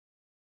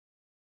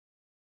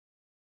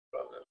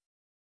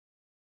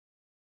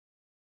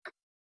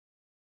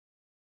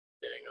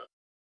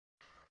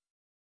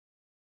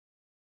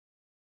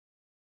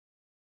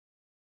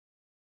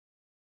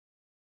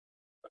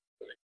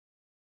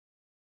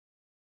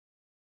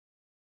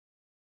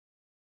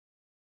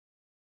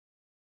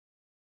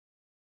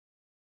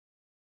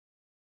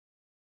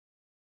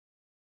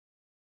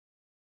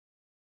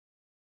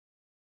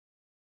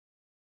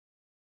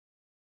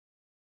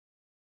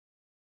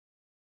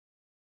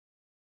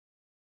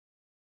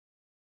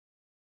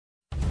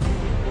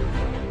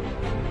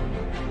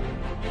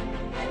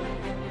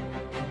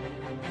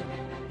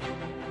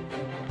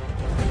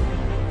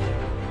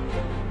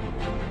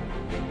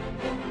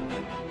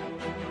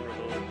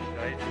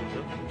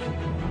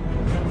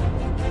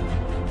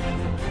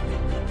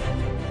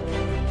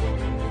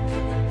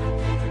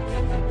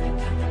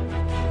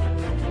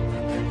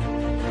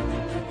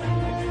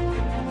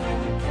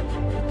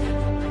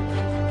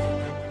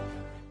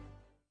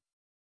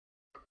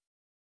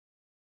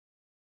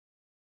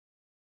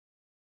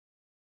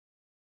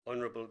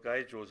Honorable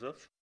Guy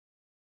Joseph,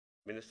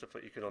 Minister for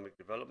Economic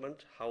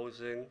Development,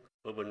 Housing,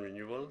 Urban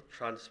Renewal,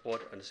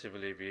 Transport and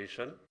Civil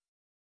Aviation,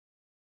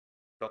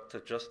 Dr.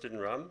 Justin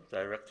Ram,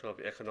 Director of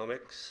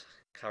Economics,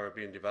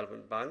 Caribbean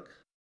Development Bank.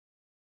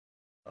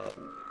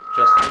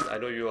 Justin, I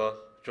know you are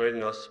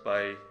joining us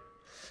by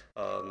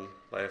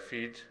a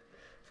feed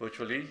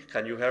virtually.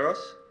 Can you hear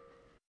us?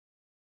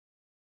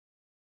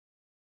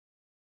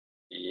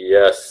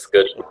 Yes,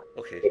 good.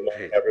 Okay, Good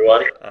morning, great.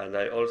 everyone. And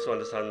I also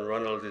understand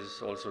Ronald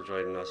is also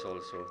joining us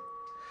also.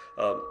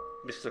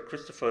 Mr.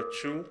 Christopher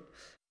Chu,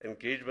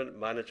 Engagement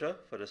Manager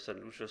for the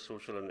St. Lucia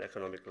Social and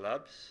Economic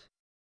Labs.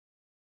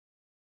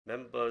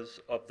 Members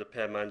of the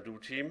Pearmandu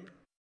team.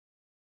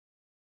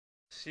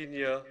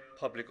 Senior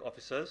public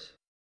officers.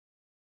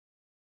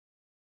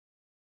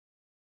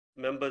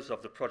 Members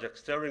of the Project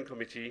Steering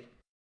Committee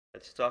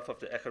and staff of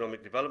the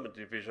Economic Development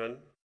Division,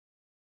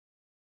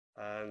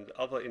 and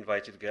other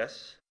invited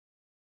guests.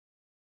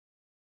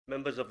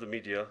 Members of the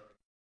media,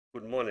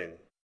 good morning.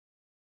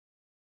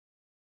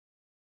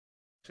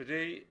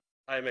 Today,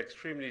 I am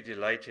extremely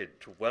delighted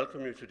to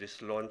welcome you to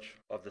this launch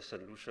of the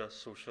St. Lucia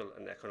Social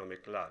and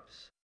Economic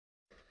Labs.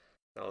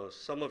 Now,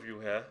 some of you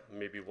here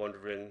may be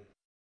wondering,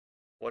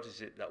 what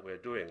is it that we're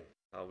doing?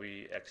 Are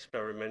we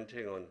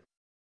experimenting on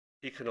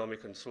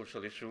economic and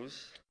social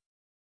issues?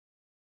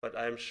 But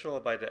I am sure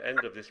by the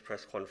end of this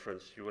press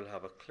conference, you will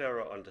have a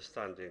clearer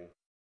understanding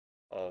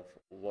of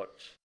what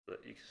the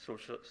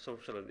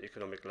social and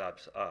economic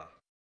labs are.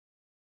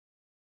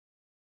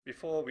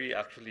 Before we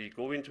actually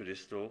go into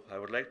this though, I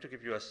would like to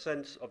give you a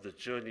sense of the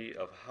journey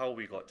of how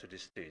we got to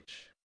this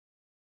stage.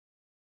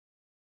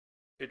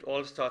 It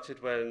all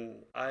started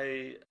when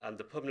I and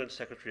the Permanent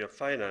Secretary of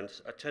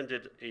Finance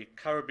attended a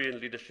Caribbean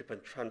Leadership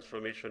and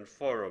Transformation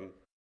Forum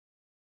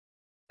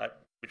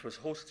which was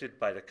hosted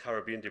by the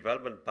Caribbean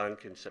Development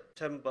Bank in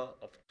September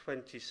of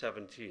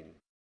 2017.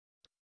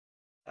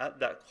 At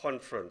that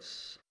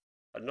conference,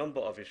 a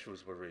number of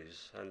issues were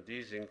raised, and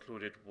these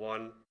included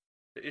one,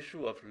 the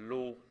issue of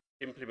low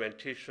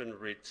implementation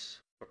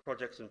rates for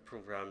projects and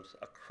programs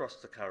across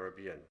the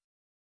Caribbean.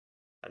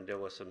 And there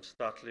were some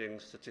startling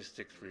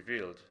statistics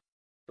revealed.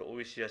 The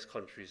OECS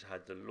countries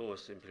had the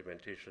lowest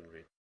implementation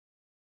rate,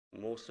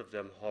 most of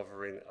them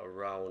hovering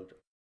around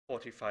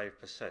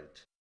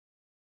 45%.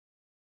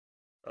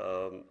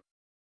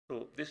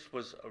 So this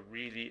was a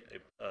really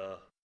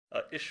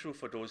an issue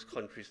for those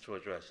countries to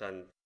address,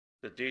 and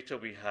the data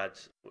we had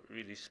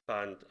really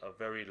spanned a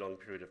very long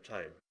period of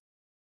time,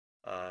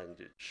 and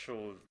it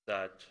showed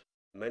that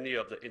many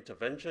of the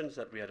interventions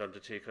that we had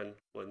undertaken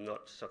were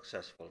not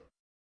successful.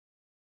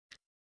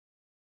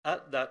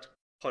 At that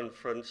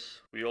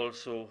conference, we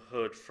also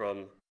heard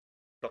from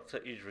Dr.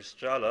 Idris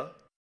Jala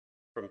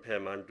from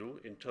Pearmandu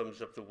in terms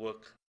of the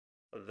work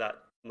that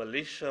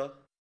Malaysia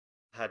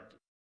had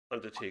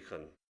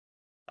undertaken.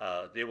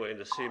 They were in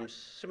the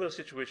similar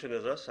situation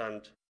as us,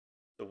 and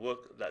the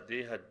work that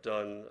they had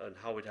done and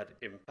how it had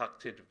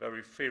impacted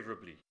very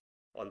favorably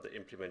on the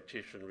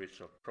implementation rates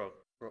of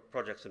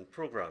projects and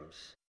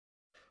programs.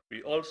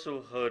 We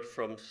also heard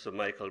from Sir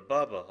Michael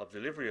Barber of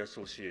Delivery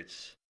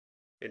Associates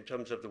in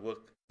terms of the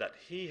work that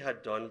he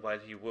had done while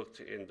he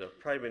worked in the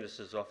Prime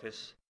Minister's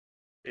office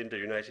in the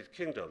United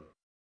Kingdom.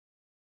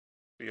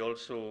 We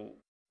also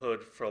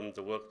heard from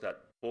the work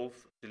that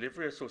both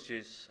Delivery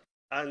Associates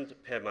and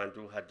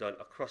Pearmandu had done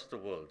across the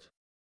world,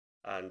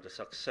 and the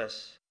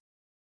success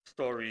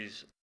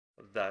stories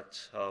that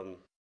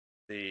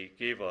they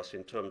gave us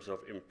in terms of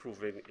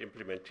improving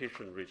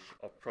implementation rates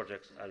of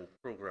projects and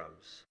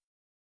programs.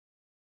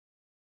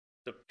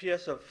 The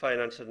PS of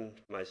Finance and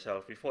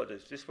myself, before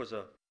this was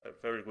a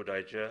very good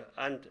idea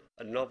and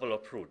a novel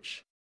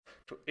approach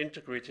to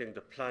integrating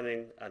the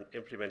planning and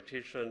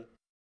implementation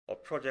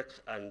of projects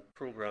and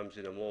programs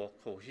in a more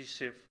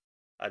cohesive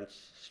and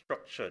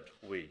structured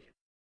way.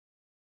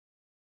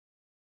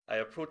 I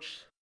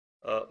approached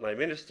my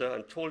minister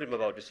and told him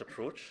about this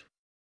approach,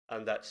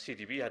 and that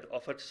CDB had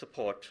offered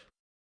support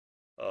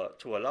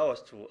to allow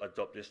us to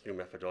adopt this new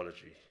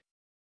methodology.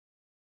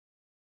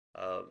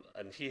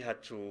 And we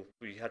had to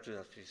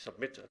actually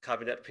submit a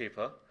cabinet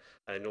paper.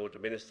 I know the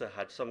minister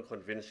had some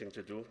convincing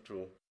to do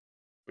to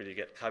really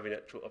get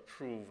cabinet to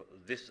approve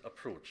this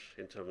approach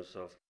in terms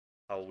of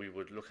how we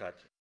would look at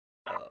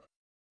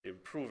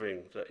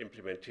improving the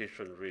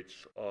implementation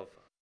rates of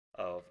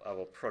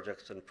our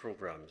projects and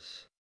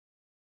programs.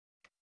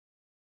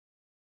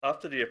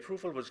 After the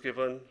approval was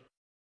given,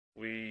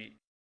 we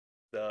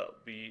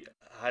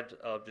had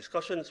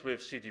discussions with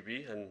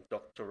CDB and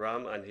Dr.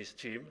 Ram and his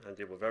team, and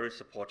they were very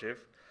supportive.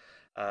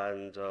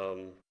 And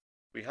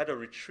we had a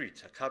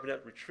retreat, a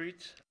cabinet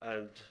retreat,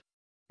 and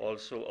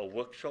also a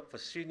workshop for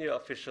senior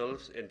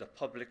officials in the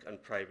public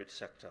and private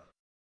sector.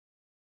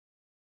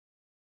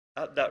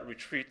 At that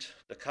retreat,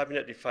 the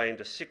cabinet defined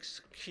the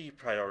 6 key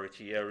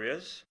priority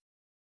areas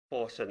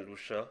for St.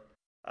 Lucia,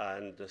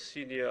 and the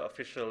senior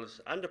officials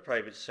and the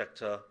private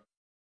sector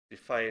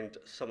defined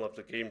some of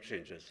the game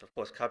changers. Of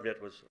course, cabinet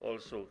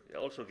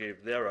also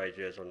gave their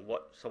ideas on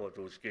what some of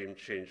those game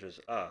changers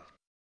are.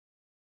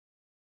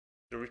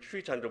 The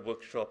retreat and the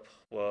workshop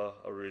were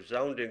a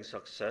resounding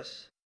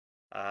success,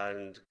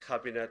 and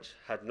Cabinet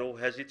had no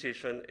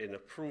hesitation in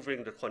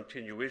approving the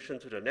continuation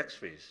to the next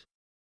phase,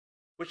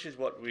 which is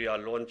what we are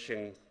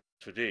launching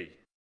today.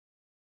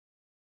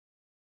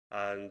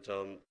 And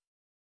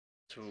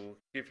to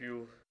give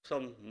you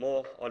some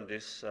more on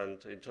this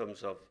and in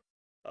terms of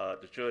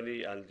the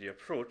journey and the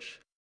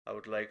approach, I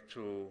would like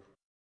to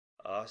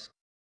ask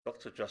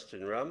Dr.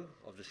 Justin Ram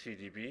of the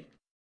CDB,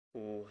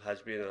 who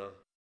has been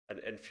an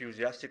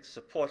enthusiastic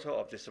supporter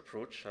of this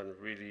approach and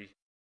really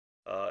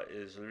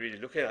is really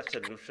looking at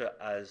St. Lucia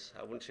as,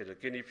 I wouldn't say the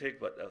guinea pig,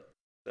 but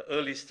the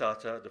early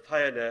starter, the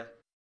pioneer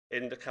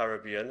in the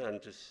Caribbean,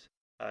 and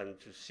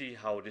to see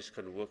how this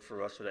can work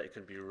for us so that it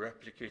can be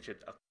replicated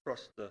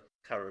across the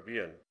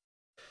Caribbean.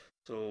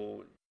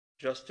 So,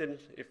 Justin,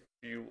 if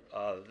you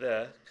are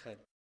there,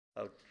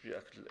 I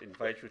could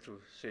invite you to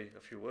say a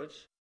few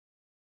words.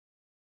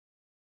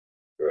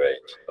 Great.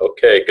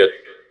 Okay, good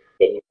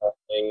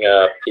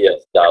morning,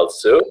 P.S.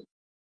 Dalsu.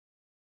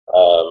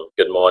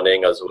 Good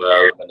morning as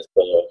well,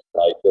 Minister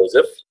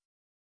Joseph,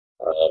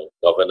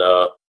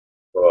 Governor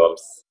for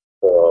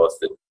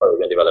the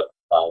Caribbean Development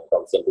Bank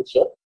from St.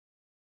 Lucia.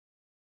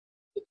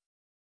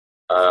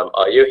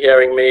 Are you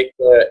hearing me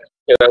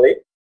clearly?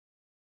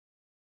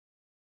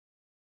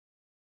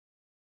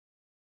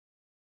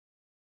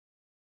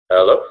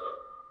 Hello?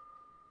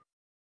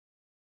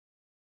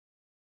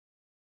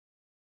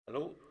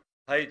 Hello?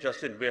 Hi,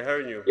 Justin, we're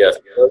hearing you. Yes.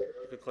 You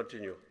can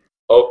continue.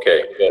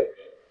 Okay, good.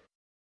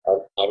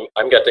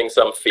 I'm getting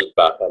some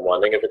feedback. I'm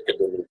wondering if it could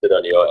be muted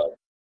on your end.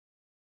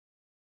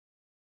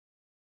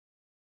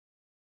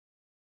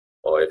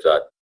 Or if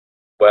that.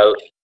 Well,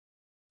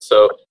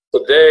 so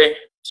today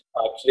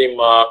actually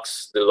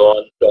marks the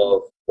launch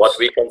of what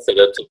we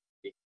consider to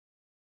be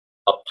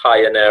a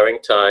pioneering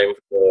time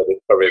for the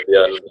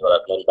Caribbean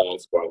Development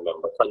Bank's foreign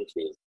member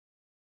countries.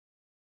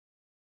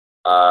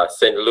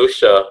 St.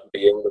 Lucia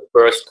being the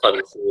first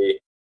country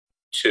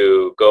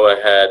to go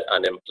ahead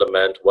and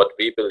implement what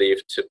we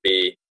believe to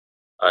be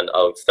an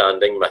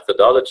outstanding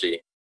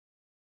methodology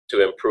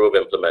to improve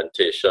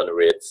implementation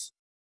rates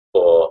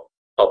for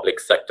public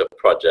sector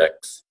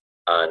projects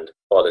and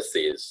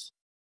policies.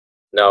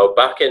 Now,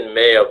 back in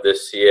May of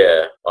this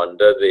year,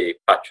 under the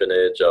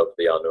patronage of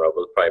the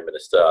Honorable Prime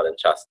Minister Alain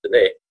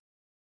Chastanet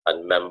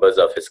and members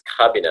of his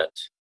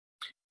cabinet,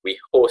 we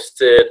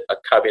hosted a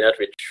cabinet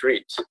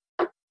retreat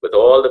with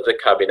all of the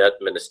cabinet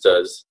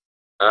ministers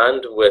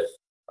and with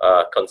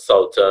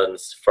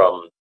consultants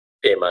from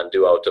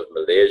Pemandu out of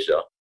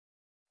Malaysia,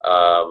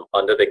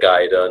 under the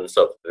guidance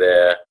of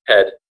their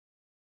head,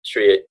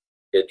 Sri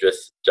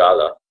Idris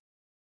Jala,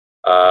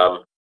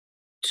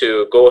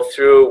 to go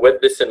through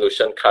with the St.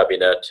 Lucian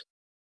cabinet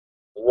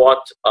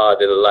what are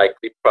the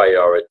likely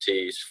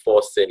priorities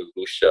for St.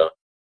 Lucia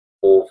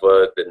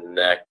over the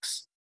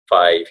next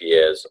 5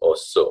 years or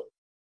so.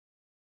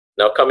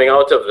 Now, coming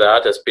out of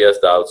that, as P.S.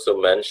 also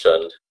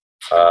mentioned,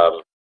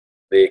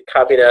 the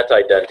cabinet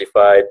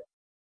identified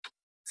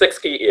 6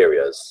 key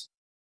areas.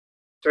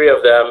 3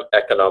 of them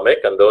economic,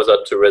 and those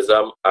are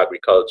tourism,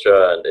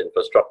 agriculture, and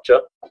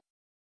infrastructure.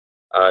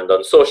 And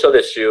on social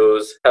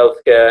issues,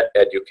 healthcare,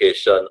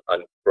 education,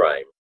 and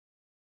crime.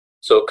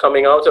 So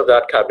coming out of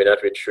that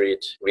cabinet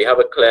retreat, we have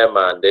a clear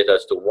mandate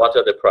as to what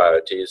are the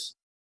priorities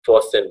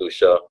for St.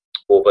 Lucia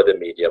over the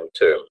medium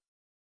term.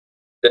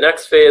 The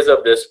next phase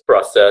of this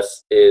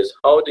process is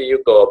how do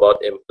you go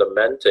about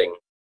implementing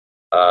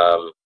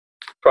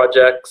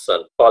projects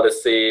and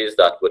policies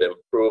that would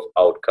improve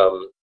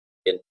outcome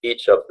in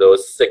each of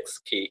those 6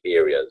 key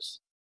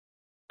areas.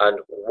 And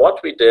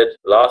what we did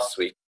last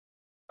week,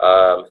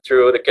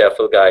 through the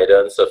careful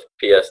guidance of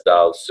P.S.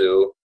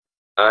 Dalsu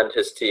and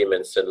his team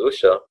in St.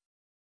 Lucia,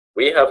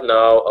 we have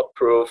now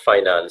approved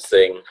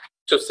financing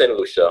to St.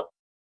 Lucia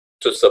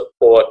to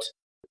support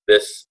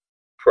this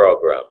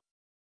program.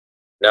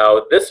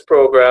 Now, this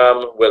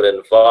program will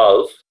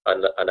involve,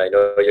 and I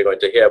know you're going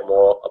to hear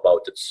more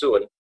about it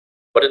soon,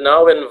 but it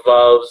now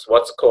involves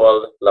what's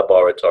called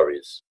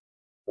laboratories,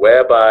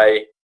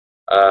 whereby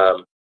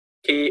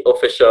key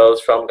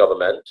officials from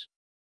government,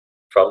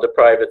 from the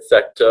private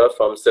sector,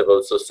 from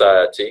civil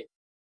society,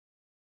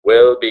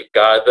 will be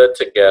gathered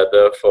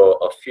together for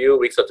a few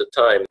weeks at a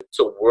time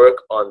to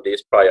work on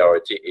these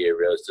priority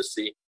areas to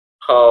see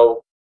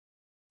how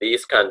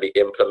these can be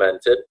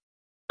implemented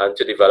and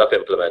to develop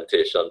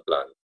implementation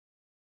plans.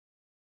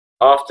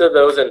 After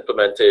those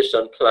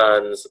implementation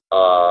plans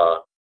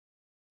are,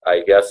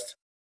 I guess,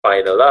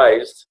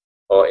 finalized,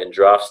 or in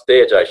draft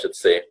stage, I should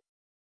say,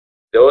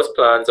 those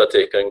plans are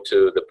taken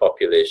to the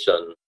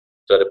population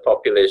so the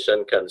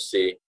population can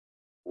see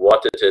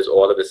what it is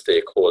all of the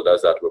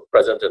stakeholders that were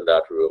present in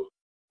that room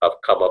have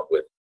come up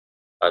with.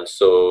 And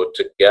so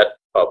to get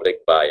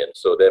public buy-in.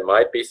 So there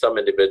might be some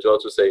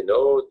individuals who say,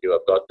 no, you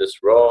have got this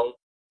wrong,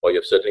 or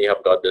you certainly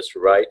have got this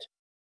right.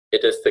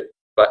 It is to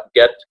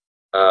get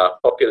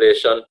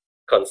population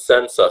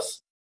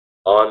consensus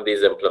on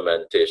these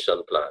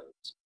implementation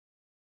plans.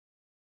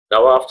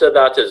 Now, after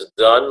that is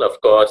done,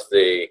 of course,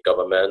 the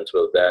government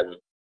will then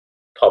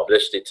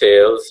publish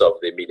details of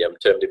the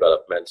medium-term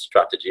development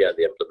strategy and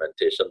the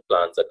implementation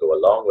plans that go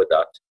along with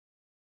that.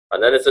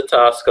 And then it's a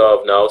task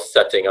of now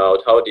setting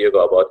out how do you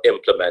go about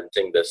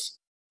implementing this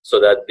so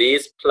that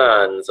these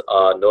plans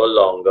are no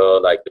longer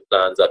like the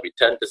plans that we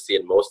tend to see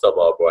in most of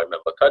our board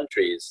member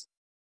countries,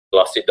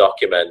 glossy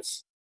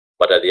documents,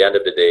 but at the end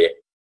of the day,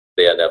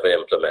 they are never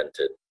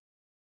implemented.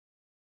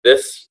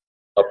 This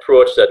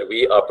approach that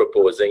we are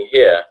proposing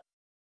here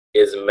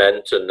is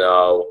meant to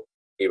now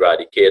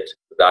eradicate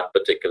that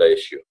particular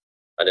issue.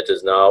 And it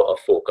is now a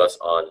focus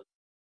on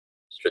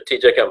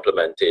strategic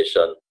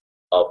implementation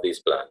of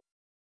these plans.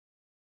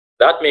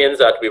 That means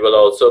that we will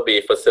also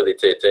be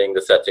facilitating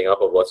the setting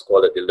up of what's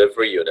called a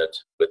delivery unit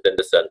within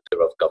the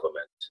center of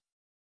government.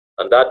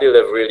 And that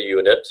delivery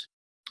unit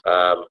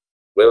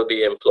will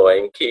be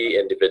employing key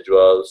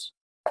individuals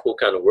who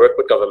can work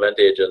with government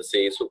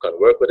agencies, who can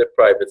work with the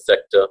private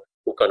sector,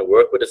 who can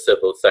work with the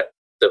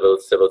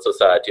civil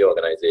society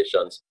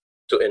organizations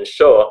to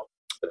ensure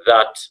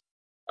that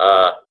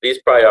these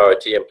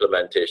priority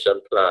implementation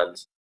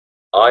plans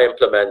are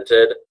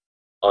implemented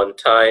on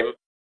time,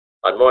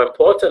 and more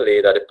importantly,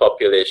 that the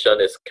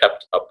population is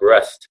kept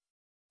abreast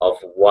of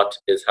what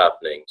is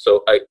happening.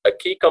 So a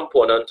key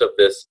component of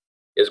this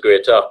is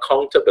greater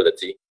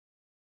accountability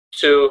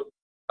to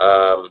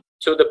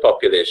the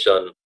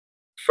population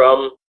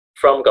from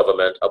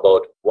government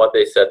about what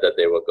they said that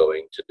they were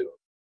going to do.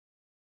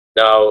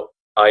 Now,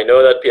 I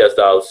know that PS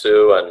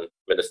Dalsu and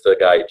Minister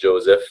Guy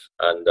Joseph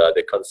and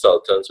the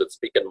consultants would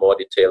speak in more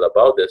detail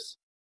about this.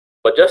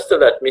 But just to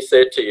let me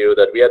say to you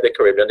that we at the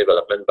Caribbean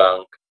Development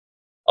Bank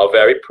are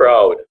very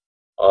proud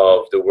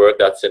of the work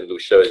that St.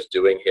 Lucia is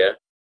doing here.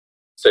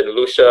 St.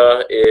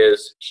 Lucia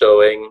is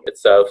showing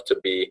itself to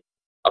be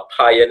a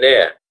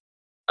pioneer,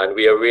 and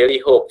we are really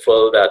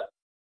hopeful that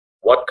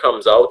what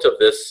comes out of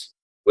this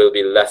will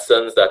be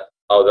lessons that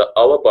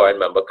our borrowing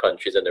member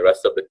countries and the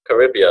rest of the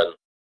Caribbean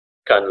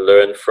can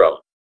learn from.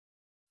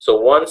 So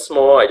once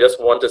more, I just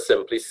want to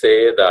simply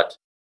say that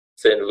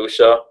St.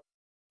 Lucia,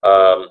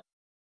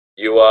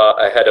 you are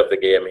ahead of the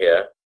game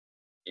here.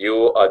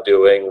 You are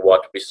doing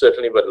what we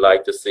certainly would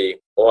like to see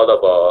all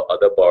of our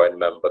other borrowing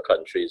member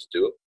countries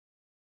do.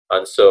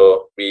 And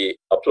so we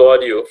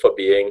applaud you for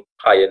being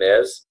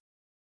pioneers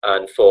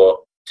and for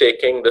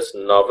taking this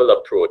novel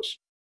approach,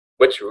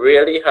 which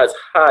really has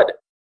had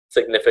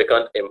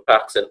significant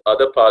impacts in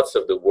other parts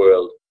of the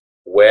world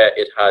where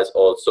it has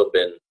also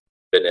been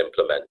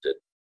implemented.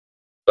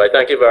 So I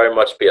thank you very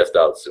much, PS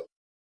Dalsu.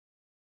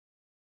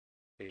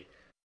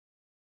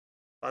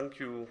 Thank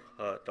you,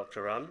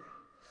 Dr. Ram,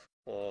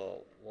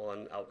 for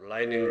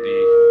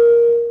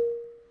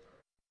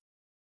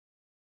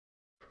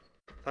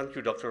Thank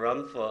you, Dr.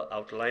 Ram, for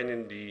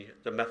outlining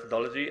the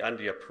methodology and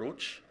the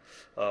approach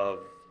of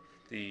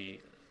the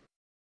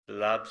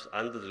labs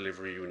and the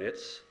delivery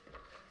units.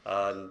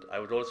 And I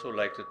would also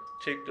like to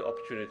take the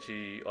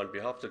opportunity on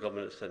behalf of the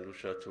government of St.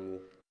 Lucia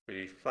to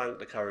really thank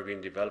the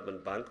Caribbean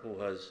Development Bank, who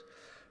has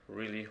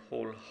really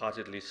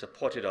wholeheartedly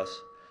supported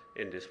us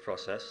in this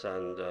process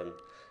and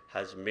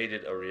has made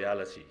it a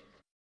reality.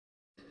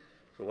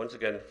 So once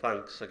again,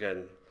 thanks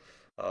again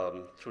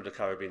through the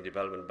Caribbean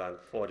Development Bank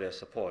for their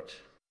support.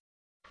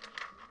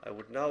 I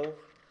would now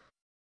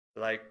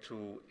like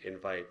to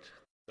invite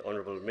the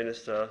Honourable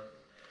Minister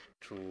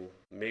to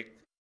make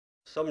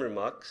some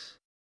remarks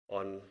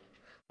on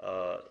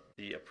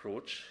the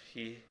approach.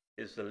 He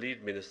is the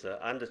lead minister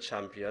and the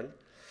champion.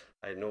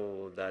 I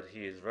know that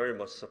he is very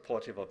much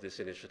supportive of this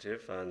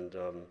initiative and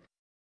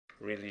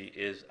really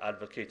is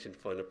advocating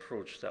for an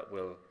approach that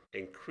will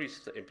increase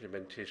the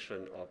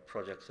implementation of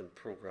projects and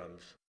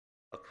programs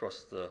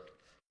across the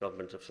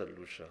government of St.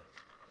 Lucia.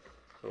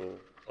 So,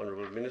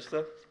 Honourable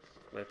Minister,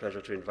 my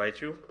pleasure to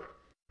invite you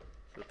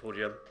to the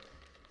podium.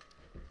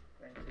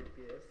 Thank you,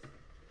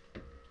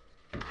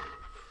 PS.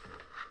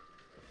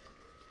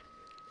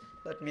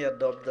 Let me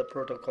adopt the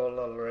protocol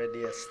already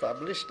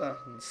established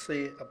and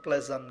say a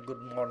pleasant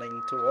good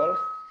morning to all.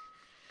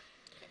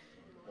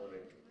 Good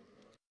morning.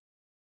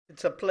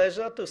 It's a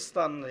pleasure to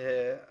stand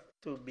here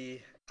to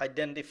be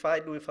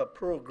identified with a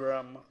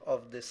program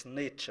of this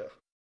nature.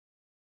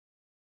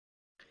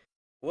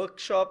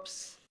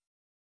 Workshops,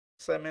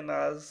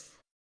 seminars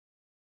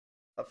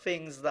are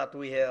things that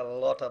we hear a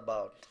lot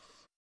about.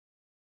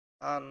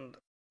 And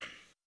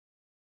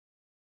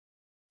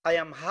I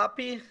am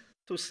happy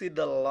to see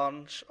the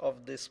launch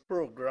of this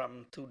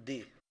program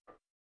today.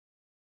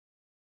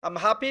 I'm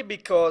happy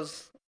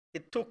because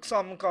it took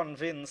some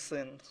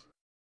convincing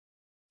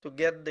to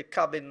get the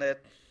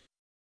cabinet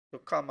to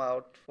come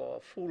out for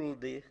a full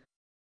day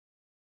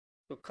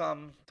to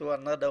come to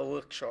another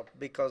workshop,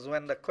 because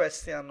when the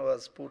question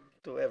was put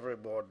to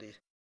everybody,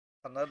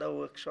 another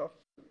workshop,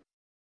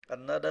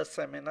 another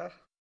seminar.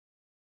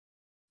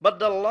 But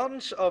the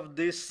launch of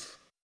this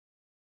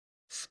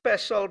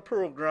special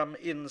program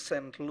in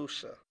St.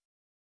 Lucia,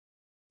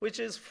 which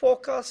is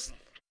focused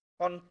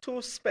on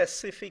two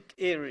specific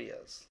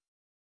areas,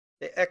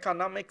 the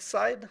economic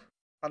side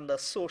and the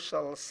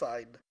social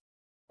side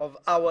of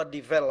our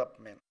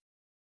development.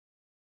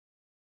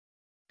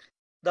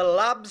 The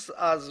labs,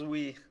 as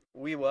we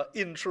were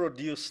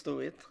introduced to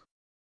it,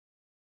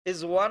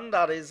 is one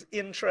that is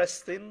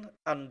interesting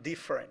and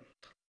different.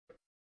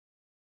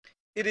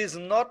 It is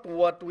not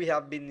what we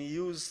have been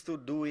used to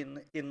doing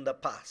in the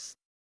past,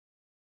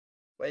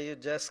 where you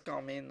just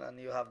come in and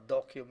you have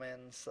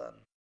documents and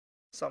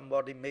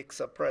somebody makes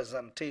a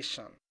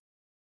presentation.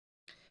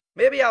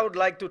 Maybe I would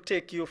like to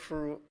take you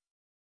through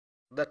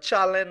the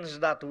challenge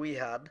that we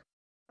had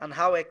and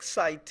how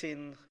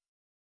exciting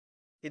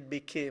it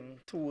became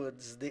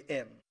towards the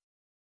end.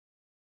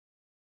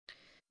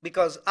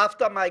 Because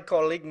after my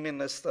colleague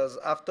ministers,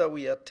 after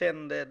we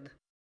attended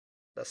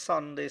the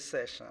Sunday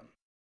session,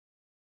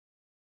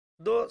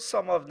 though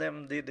some of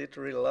them did it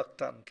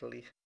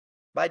reluctantly,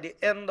 by the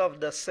end of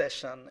the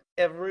session,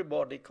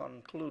 everybody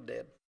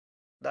concluded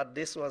that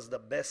this was the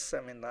best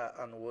seminar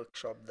and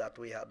workshop that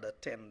we had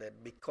attended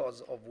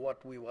because of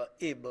what we were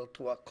able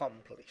to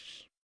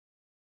accomplish.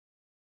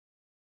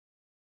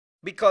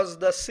 Because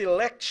the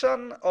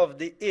selection of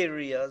the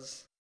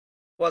areas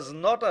was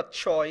not a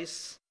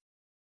choice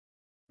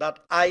that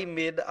I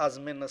made as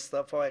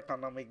Minister for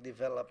Economic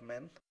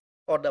Development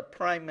or the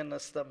Prime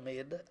Minister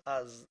made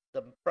as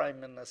the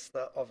Prime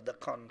Minister of the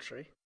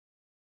country,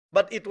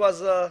 but it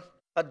was a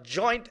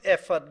joint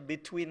effort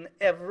between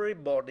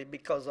everybody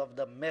because of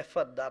the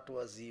method that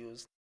was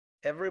used.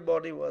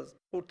 Everybody was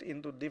put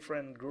into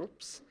different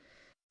groups,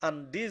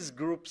 and these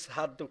groups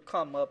had to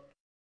come up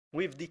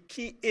with the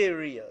key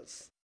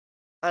areas,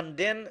 and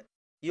then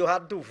you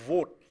had to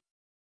vote.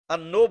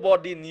 And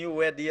nobody knew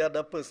where the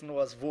other person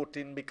was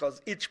voting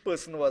because each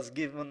person was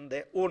given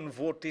their own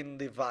voting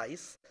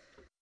device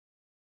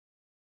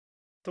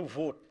to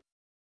vote.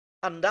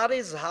 And that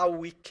is how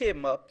we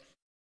came up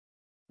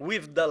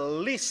with the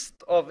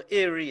list of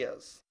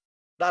areas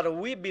that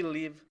we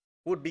believe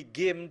would be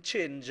game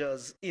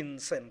changers in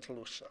St.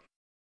 Lucia.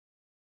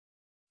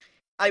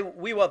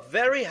 We were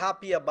very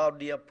happy about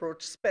the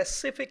approach,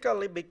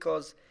 specifically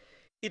because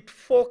it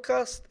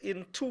focused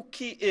in two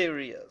key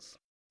areas: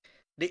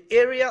 the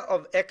area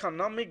of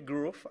economic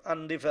growth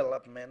and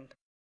development,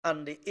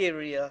 and the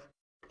area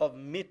of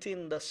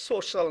meeting the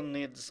social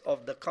needs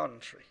of the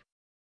country.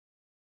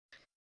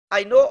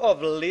 I know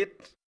of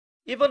late,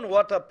 even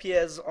what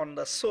appears on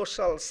the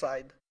social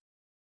side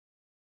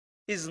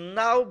is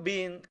now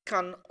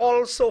can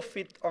also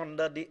fit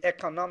under the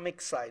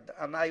economic side,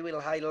 and I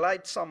will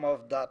highlight some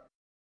of that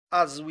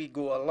as we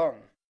go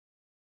along.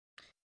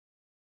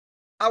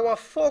 Our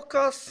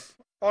focus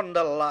on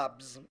the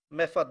labs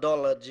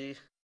methodology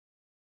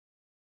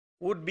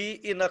would be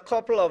in a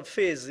couple of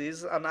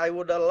phases, and I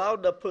would allow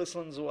the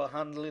persons who are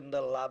handling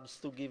the labs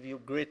to give you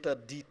greater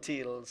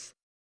details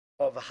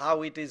of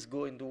how it is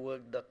going to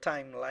work, the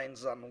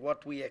timelines, and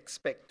what we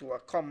expect to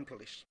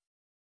accomplish.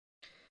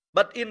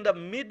 But in the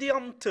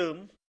medium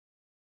term,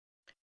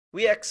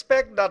 we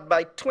expect that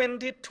by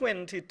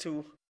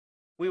 2022,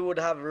 we would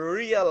have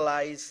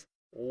realized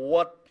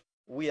what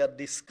we are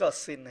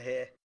discussing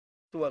here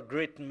to a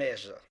great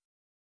measure.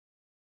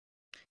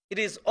 It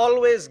is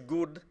always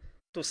good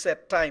to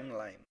set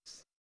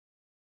timelines,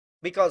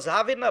 because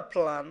having a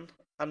plan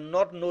and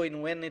not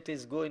knowing when it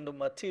is going to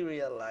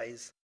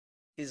materialize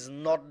is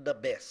not the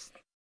best.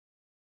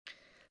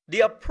 The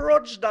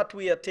approach that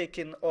we are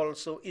taking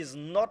also is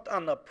not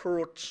an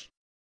approach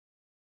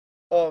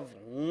of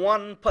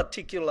one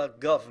particular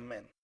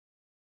government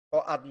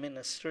or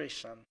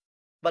administration,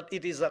 but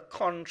it is a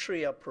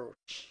country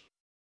approach.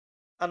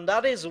 And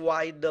that is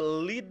why the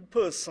lead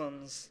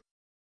persons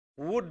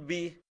would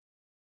be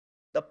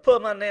the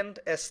permanent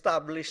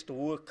established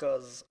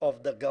workers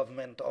of the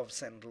government of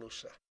St.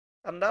 Lucia.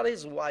 And that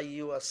is why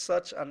you are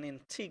such an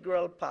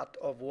integral part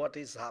of what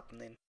is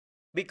happening,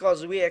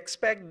 because we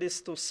expect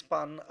this to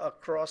span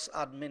across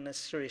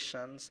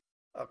administrations,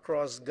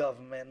 across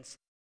governments,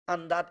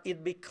 and that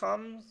it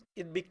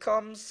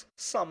becomes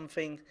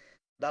something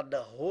that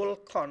the whole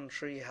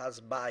country has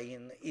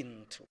buy-in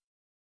into.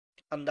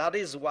 And that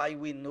is why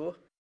we know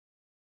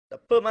the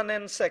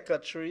permanent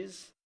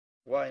secretaries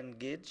were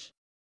engaged,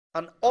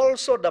 and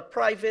also the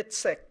private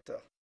sector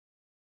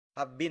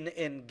have been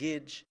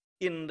engaged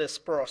in this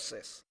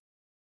process,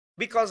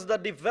 because the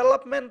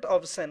development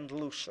of St.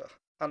 Lucia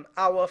and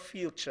our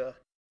future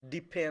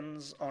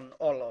depends on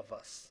all of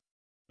us,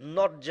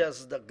 not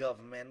just the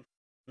government,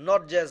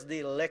 not just the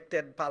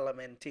elected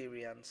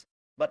parliamentarians,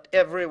 but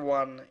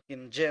everyone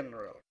in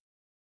general.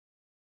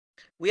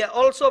 We are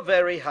also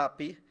very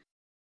happy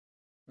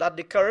that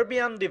the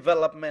Caribbean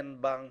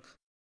Development Bank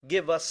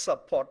gave us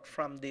support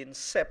from the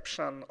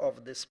inception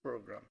of this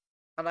program.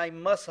 And I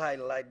must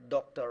highlight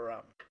Dr.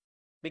 Ram,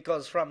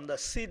 because from the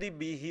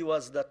CDB, he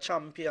was the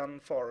champion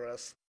for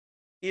us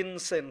in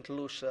St.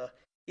 Lucia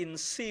in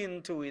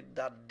seeing to it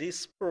that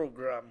this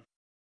program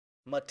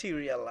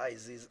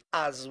materializes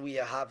as we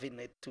are having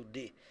it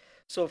today.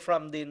 So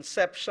from the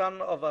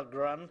inception of a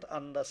grant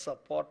and the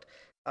support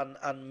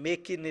and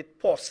making it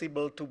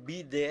possible to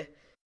be there,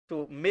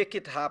 to make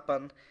it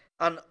happen,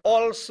 and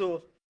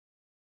also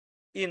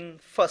in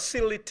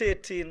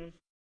facilitating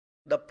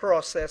the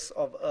process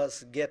of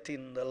us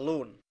getting the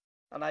loan.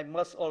 And I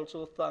must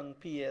also thank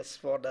PS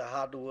for the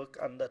hard work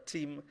and the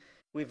team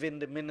within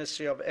the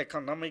Ministry of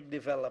Economic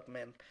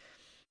Development,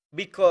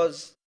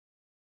 because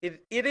it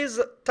is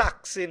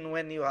taxing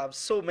when you have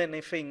so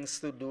many things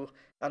to do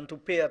and to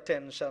pay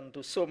attention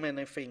to so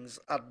many things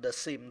at the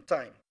same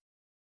time.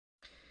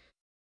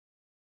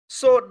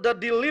 So the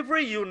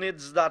delivery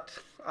units that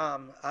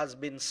has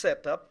been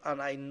set up,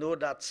 and I know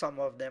that some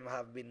of them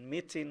have been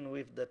meeting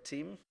with the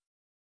team,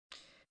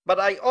 but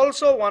I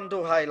also want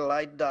to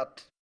highlight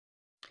that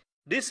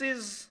this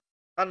is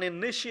an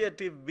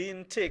initiative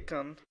being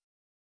taken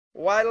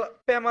while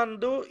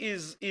PEMANDU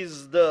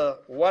is the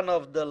one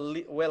of the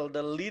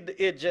lead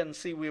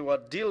agency we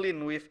were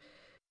dealing with,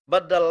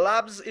 but the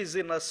labs is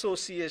in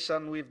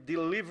association with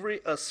Delivery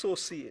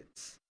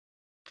Associates,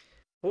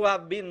 who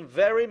have been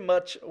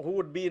who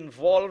would be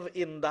involved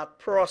in that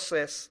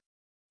process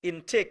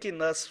in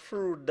taking us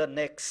through the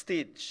next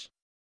stage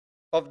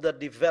of the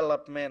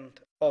development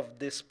of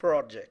this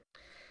project.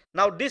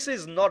 Now, this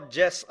is not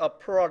just a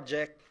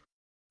project,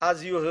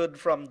 as you heard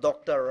from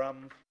Dr.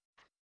 Ram,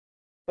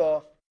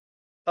 for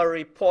a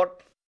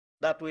report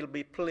that will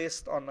be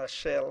placed on a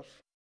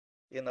shelf,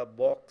 in a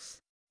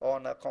box, or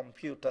on a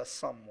computer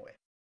somewhere.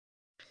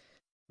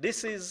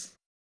 This is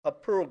a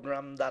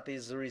program that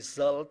is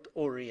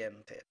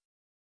result-oriented,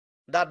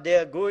 that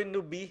there are going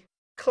to be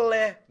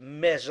clear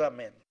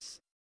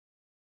measurements.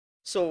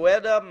 So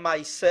whether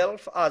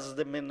myself as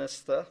the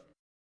minister,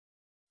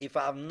 if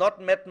I have not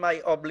met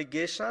my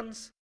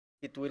obligations,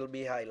 it will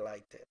be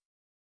highlighted.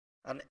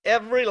 And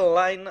every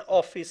line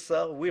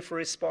officer with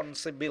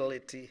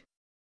responsibility,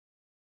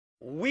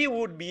 we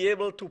would be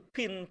able to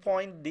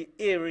pinpoint the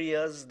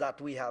areas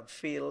that we have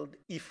failed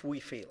if we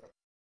fail.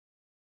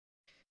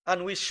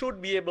 And we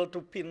should be able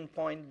to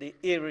pinpoint the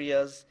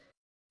areas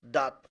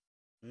that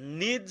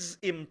needs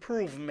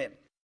improvement,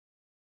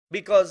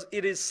 because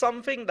it is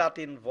something that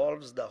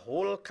involves the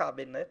whole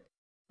cabinet.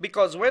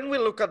 Because when we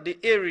look at the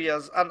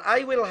areas, and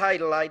I will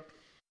highlight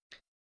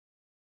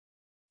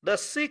the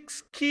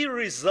 6 key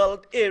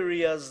result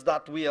areas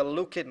that we are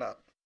looking at.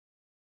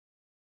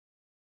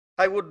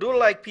 I would do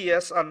like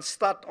PS and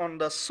start on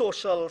the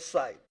social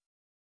side,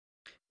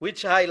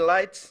 which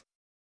highlights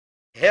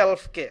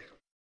healthcare,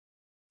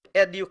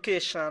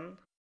 education,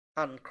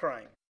 and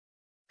crime.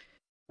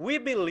 We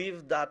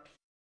believe that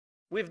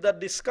with the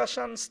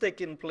discussions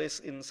taking place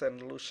in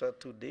St. Lucia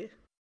today,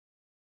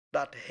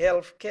 that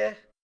healthcare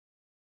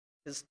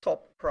is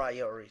top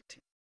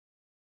priority.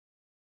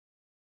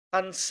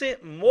 And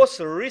most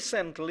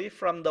recently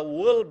from the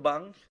World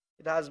Bank,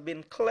 it has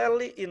been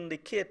clearly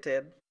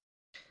indicated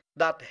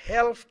that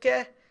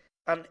healthcare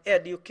and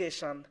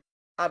education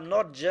are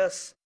not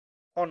just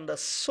on the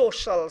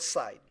social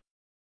side,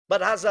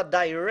 but has a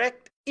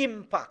direct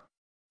impact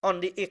on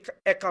the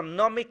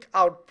economic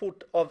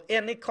output of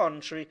any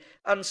country,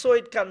 and so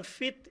it can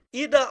fit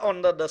either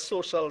under the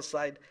social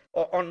side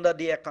or under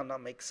the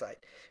economic side.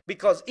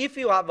 Because if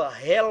you have a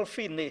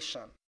healthy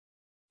nation,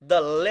 the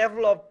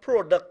level of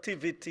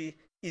productivity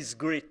is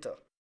greater.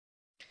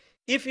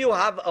 If you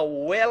have a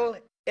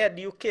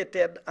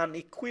well-educated and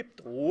equipped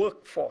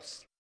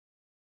workforce,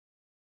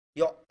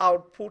 your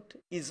output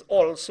is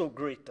also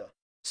greater.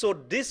 So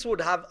this would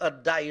have a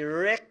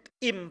direct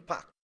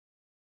impact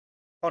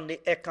on the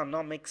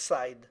economic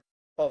side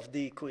of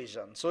the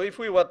equation. So if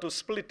we were to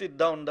split it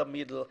down the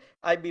middle,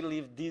 I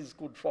believe these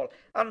could fall.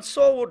 And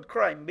so would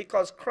crime,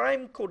 because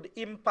crime could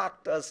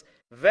impact us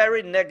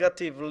very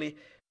negatively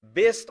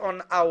based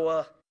on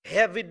our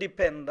heavy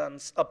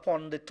dependence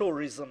upon the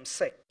tourism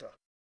sector.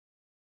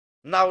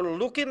 Now,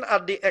 looking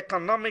at the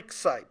economic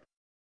side,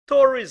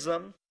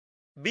 tourism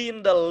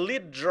being the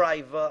lead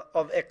driver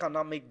of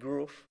economic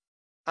growth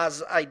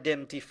as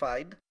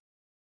identified,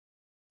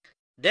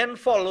 then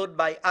followed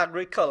by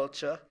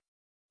agriculture,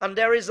 and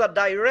there is a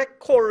direct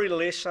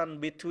correlation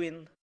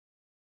between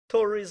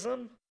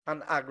tourism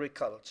and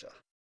agriculture.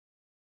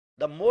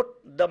 The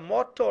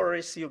more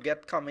tourists you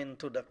get coming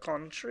to the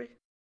country,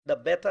 the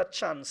better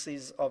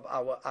chances of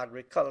our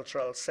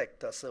agricultural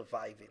sector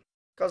surviving.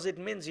 Because it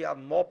means you have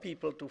more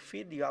people to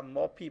feed, you have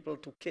more people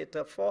to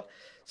cater for,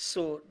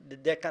 so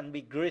there can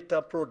be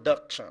greater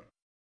production.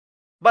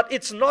 But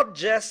it's not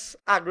just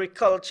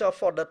agriculture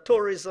for the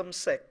tourism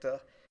sector,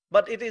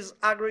 but it is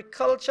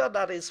agriculture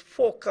that is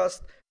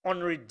focused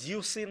on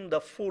reducing the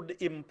food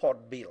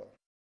import bill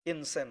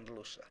in St.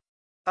 Lucia,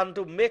 and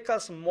to make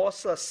us more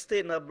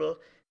sustainable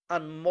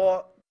and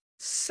more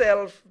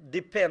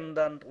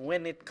self-dependent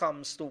when it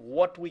comes to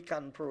what we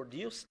can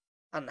produce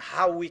and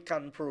how we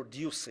can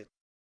produce it.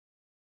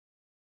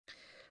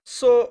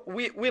 So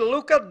we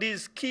look at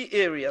these key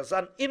areas,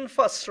 and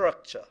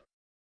infrastructure.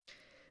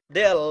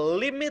 There are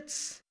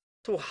limits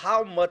to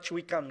how much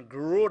we can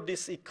grow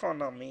this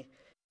economy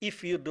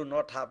if you do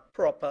not have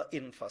proper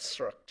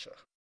infrastructure.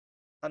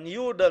 And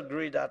you would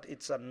agree that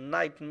it's a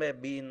nightmare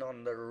being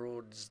on the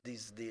roads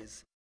these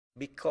days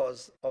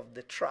because of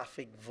the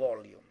traffic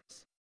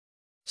volumes.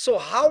 So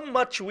how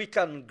much we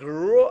can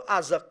grow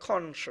as a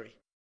country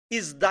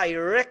is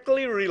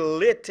directly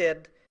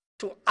related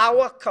to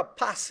our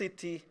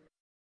capacity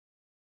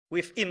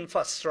with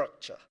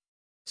infrastructure.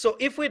 So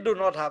if we do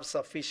not have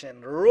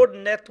sufficient road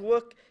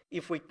network,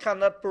 if we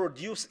cannot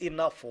produce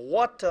enough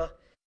water,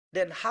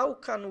 then how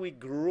can we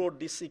grow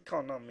this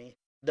economy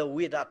the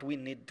way that we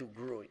need to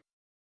grow it?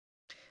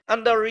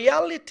 And the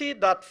reality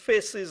that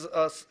faces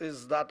us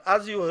is that,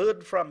 as you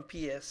heard from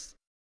PS,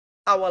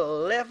 our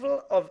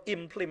level of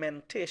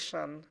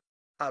implementation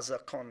as a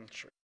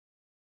country,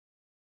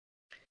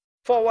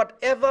 for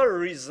whatever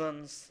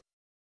reasons,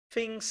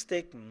 things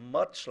take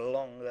much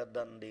longer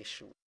than they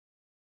should.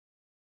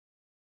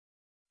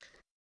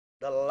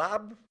 The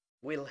lab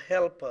will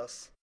help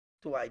us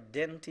to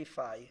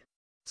identify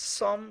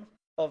some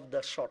of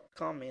the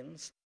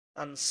shortcomings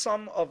and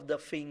some of the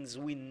things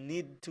we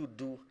need to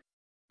do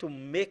to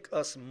make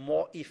us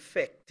more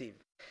effective.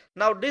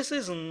 Now, this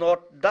is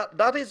not,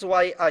 that is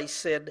why I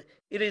said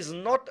it is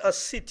not a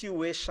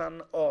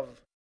situation of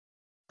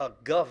a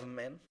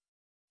government,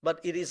 but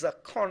it is a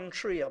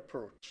country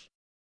approach.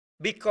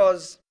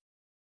 Because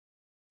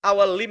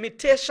our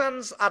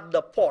limitations at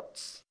the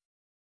ports.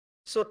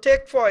 So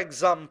take, for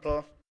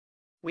example,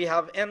 we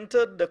have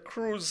entered the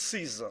cruise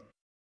season.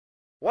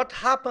 What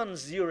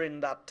happens during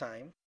that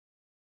time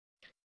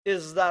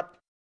is that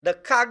the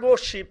cargo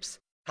ships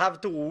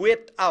have to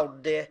wait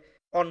out there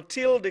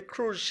until the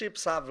cruise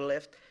ships have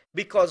left,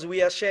 because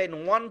we are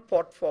sharing one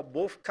port for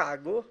both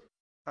cargo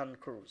and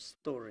cruise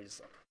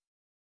tourism.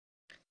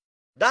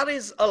 That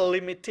is a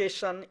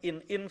limitation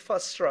in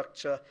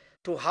infrastructure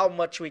to how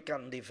much we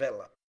can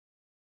develop,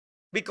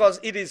 because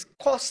it is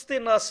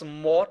costing us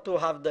more to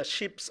have the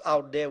ships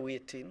out there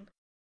waiting.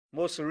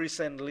 Most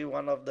recently,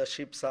 one of the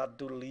ships had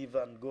to leave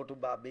and go to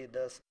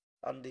Barbados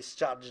and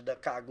discharge the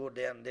cargo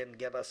there and then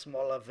get a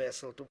smaller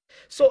vessel to.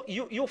 So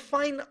you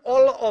find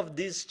all of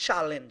these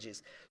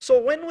challenges. So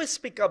when we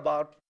speak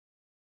about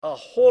a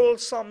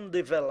wholesome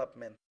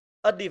development,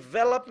 a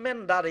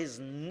development that is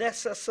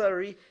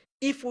necessary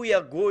if we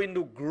are going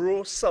to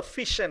grow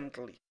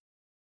sufficiently,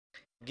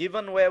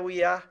 given where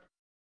we are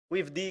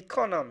with the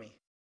economy.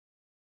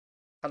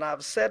 And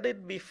I've said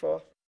it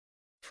before,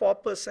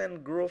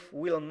 4% growth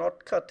will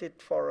not cut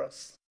it for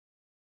us.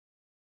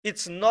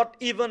 It's not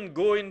even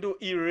going to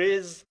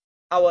erase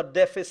our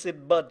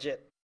deficit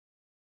budget.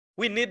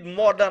 We need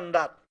more than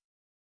that.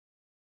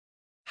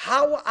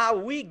 How are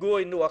we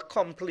going to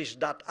accomplish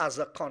that as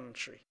a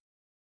country?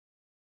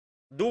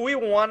 Do we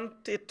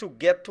want it to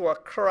get to a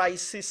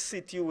crisis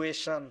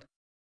situation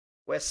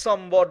where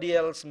somebody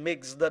else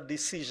makes the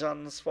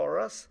decisions for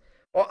us?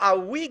 Or are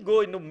we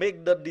going to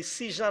make the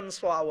decisions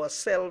for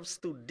ourselves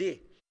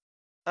today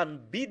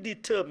and be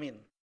determined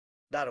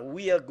that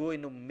we are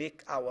going to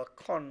make our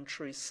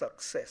country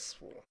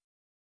successful?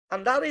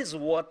 And that is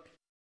what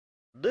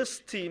this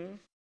team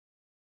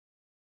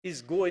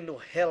is going to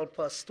help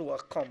us to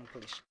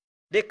accomplish.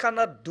 They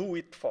cannot do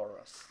it for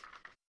us.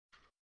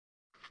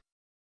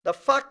 The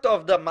fact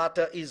of the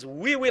matter is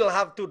we will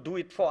have to do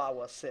it for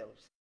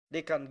ourselves.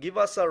 They can give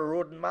us a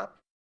roadmap.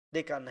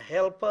 They can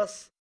help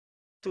us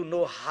to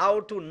know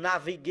how to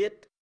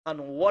navigate and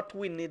what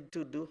we need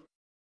to do.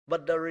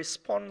 But the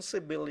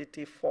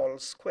responsibility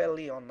falls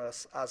squarely on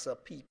us as a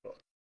people.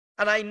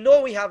 And I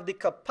know we have the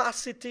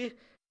capacity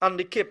and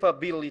the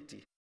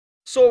capability.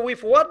 So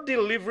with what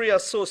Delivery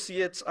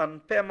Associates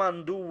and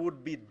Pemandu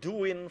would be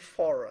doing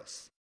for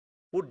us,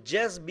 would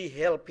just be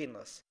helping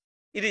us.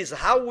 It is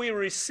how we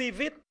receive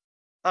it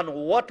and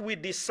what we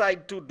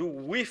decide to do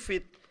with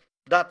it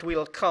that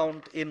will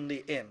count in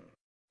the end.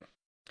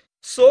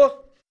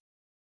 So,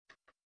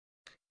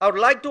 I would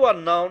like to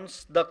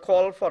announce the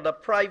call for the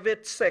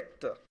private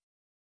sector,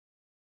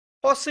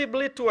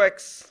 possibly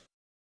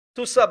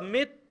to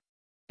submit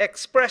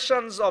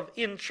expressions of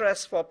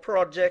interest for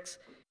projects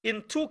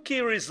in two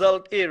key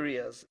result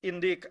areas in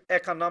the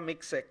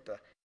economic sector,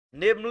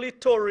 namely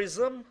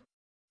tourism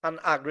and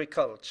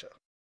agriculture.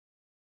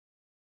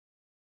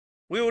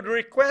 We would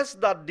request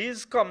that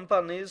these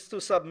companies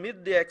to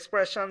submit the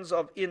expressions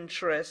of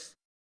interest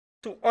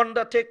to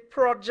undertake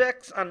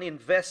projects and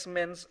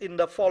investments in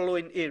the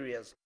following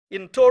areas.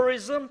 In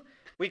tourism,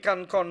 we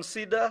can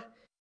consider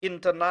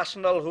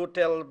international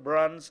hotel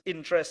brands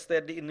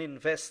interested in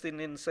investing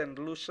in St.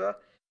 Lucia,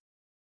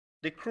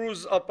 the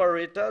cruise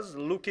operators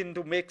looking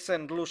to make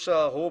St. Lucia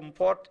a home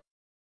port,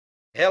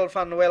 health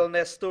and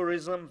wellness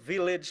tourism,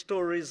 village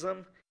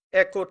tourism,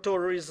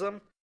 ecotourism.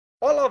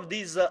 All of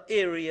these are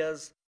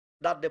areas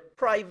that the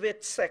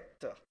private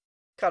sector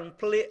can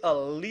play a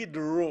lead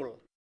role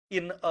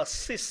in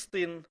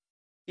assisting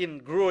in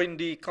growing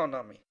the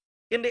economy.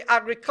 In the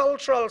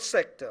agricultural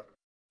sector,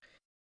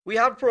 we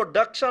have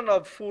production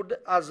of food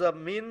as a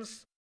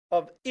means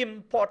of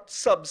import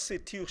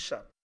substitution.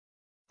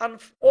 And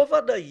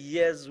over the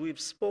years, we've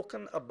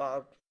spoken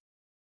about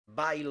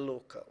buy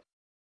local.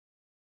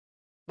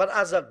 But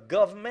as a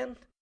government,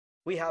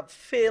 we have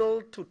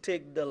failed to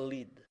take the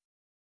lead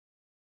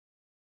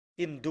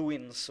in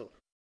doing so.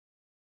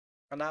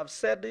 And I've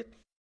said it,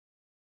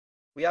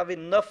 we have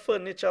enough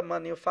furniture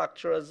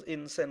manufacturers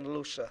in St.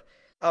 Lucia.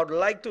 I would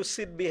like to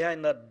sit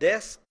behind a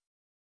desk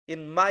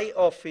in my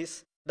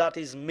office that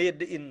is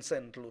made in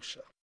St.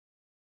 Lucia.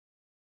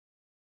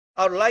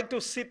 I would like to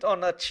sit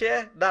on a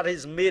chair that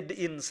is made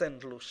in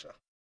St. Lucia.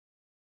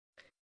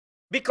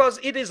 Because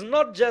it is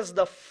not just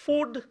the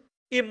food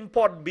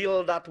import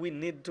bill that we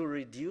need to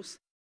reduce.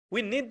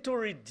 We need to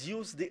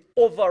reduce the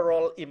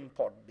overall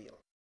import bill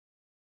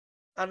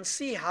and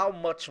see how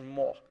much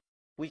more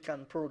we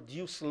can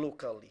produce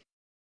locally.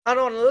 And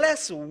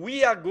unless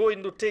we are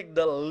going to take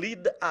the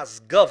lead as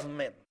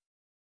government,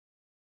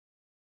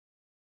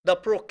 the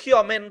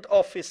procurement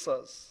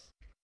officers,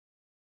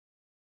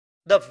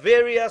 the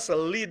various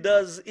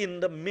leaders in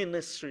the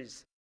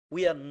ministries,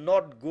 we are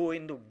not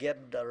going to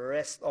get the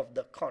rest of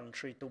the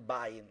country to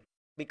buy in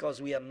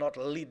because we are not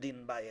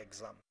leading by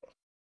example.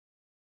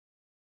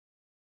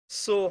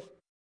 So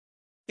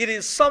it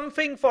is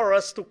something for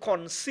us to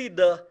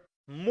consider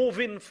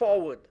moving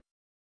forward.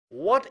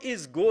 What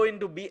is going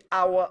to be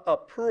our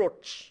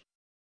approach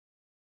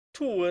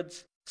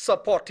towards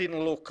supporting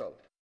local?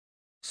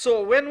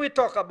 So when we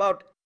talk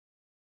about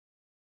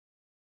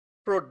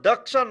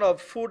production of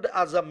food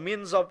as a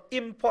means of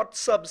import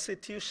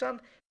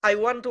substitution, I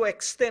want to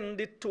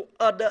extend it to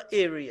other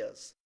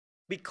areas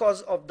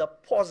because of the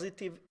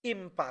positive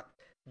impact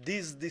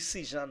these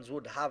decisions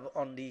would have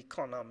on the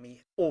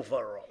economy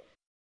overall.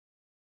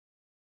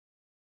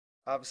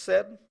 I've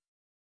said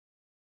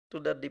to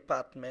the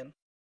department,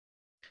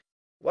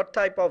 what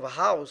type of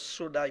house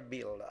should I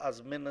build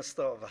as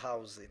Minister of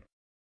Housing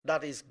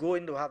that is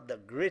going to have the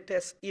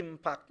greatest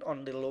impact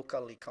on the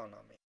local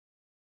economy?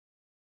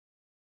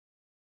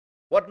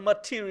 What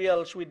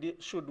materials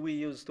should we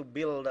use to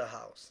build a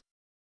house?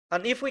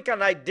 And if we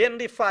can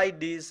identify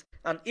these,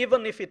 and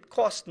even if it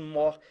costs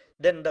more,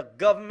 then the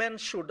government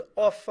should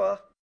offer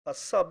a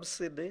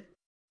subsidy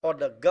or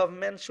the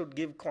government should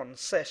give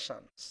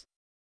concessions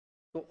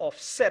to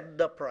offset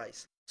the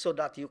price so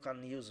that you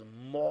can use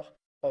more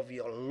of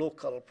your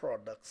local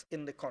products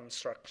in the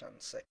construction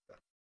sector.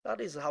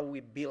 That is how we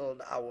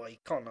build our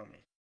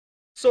economy.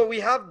 So we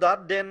have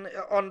that. Then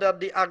under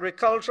the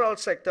agricultural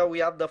sector, we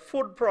have the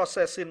food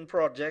processing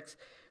projects.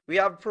 We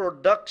have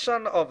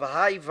production of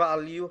high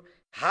value,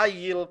 high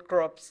yield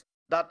crops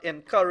that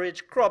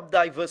encourage crop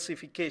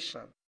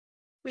diversification.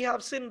 We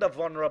have seen the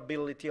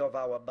vulnerability of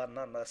our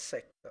banana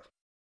sector.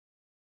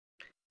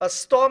 A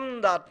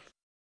storm that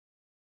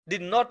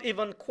did not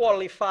even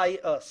qualify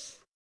us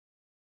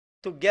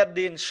to get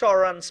the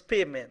insurance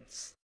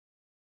payments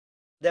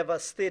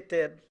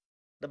devastated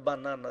the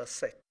banana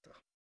sector.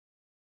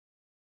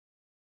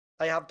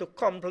 I have to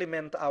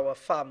compliment our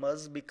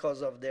farmers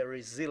because of their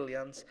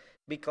resilience,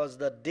 because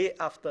the day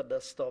after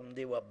the storm,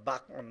 they were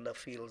back on the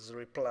fields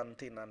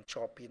replanting and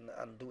chopping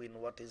and doing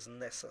what is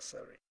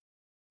necessary.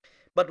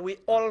 But we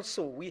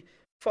also,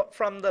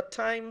 from the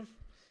time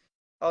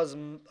I was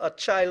a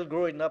child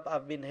growing up,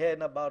 I've been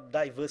hearing about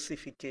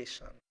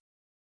diversification.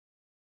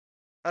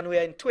 And we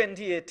are in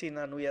 2018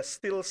 and we are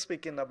still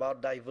speaking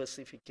about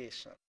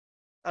diversification.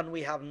 And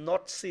we have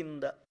not seen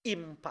the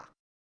impact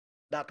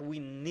that we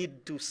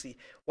need to see.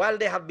 While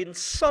there have been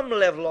some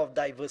level of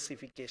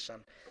diversification,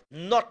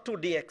 not to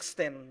the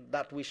extent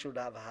that we should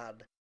have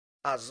had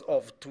as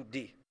of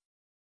today.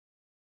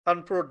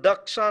 And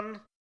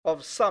production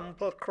of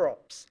sample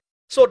crops.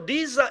 So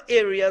these are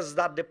areas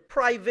that the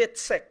private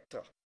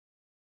sector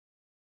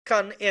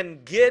can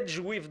engage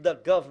with the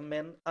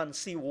government and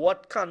see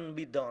what can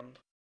be done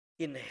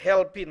in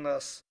helping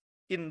us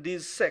in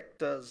these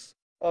sectors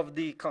of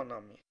the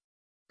economy.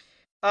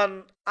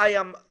 And I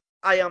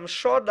am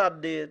sure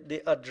that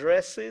the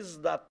addresses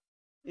that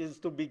is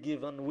to be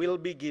given will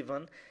be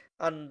given,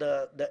 and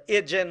the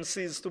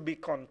agencies to be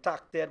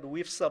contacted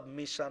with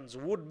submissions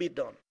would be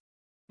done.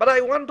 But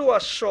I want to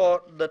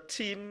assure the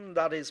team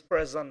that is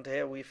present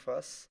here with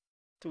us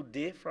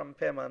today from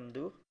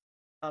Pemandu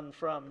and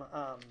from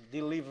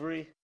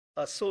Delivery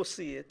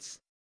Associates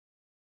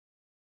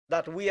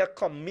that we are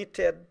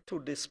committed to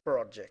this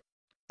project.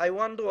 I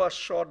want to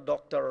assure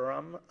Dr.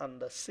 Ram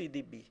and the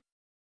CDB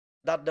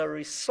that the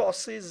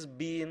resources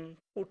being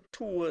put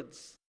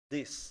towards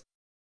this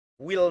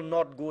will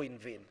not go in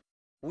vain.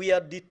 We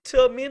are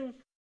determined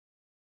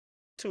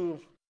to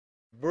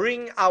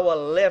bring our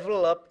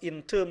level up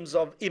in terms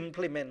of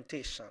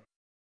implementation.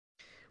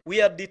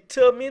 We are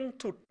determined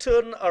to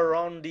turn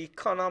around the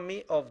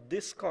economy of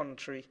this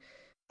country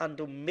and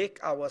to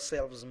make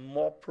ourselves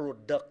more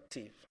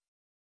productive.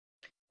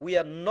 We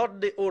are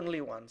not the only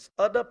ones.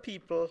 Other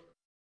people,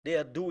 they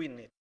are doing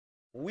it.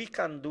 We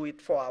can do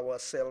it for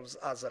ourselves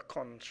as a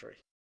country.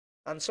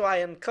 And so I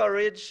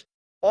encourage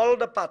all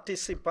the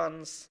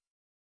participants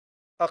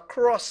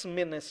across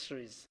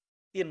ministries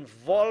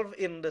involved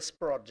in this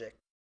project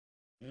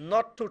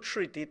not to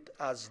treat it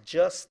as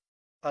just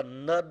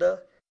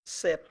another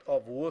set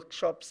of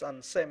workshops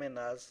and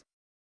seminars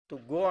to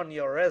go on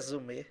your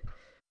resume,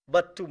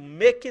 but to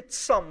make it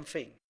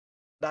something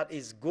that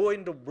is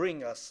going to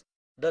bring us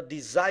the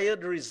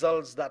desired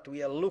results that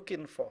we are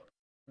looking for,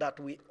 that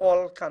we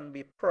all can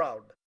be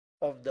proud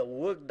of the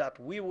work that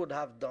we would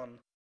have done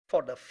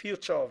for the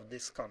future of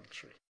this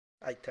country.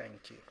 I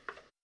thank you.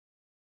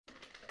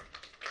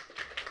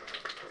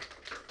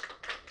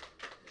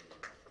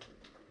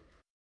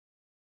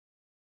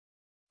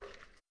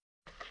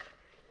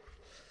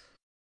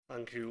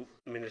 Thank you,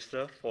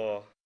 Minister,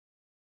 for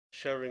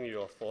sharing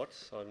your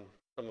thoughts on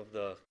some of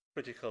the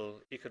critical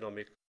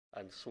economic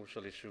and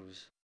social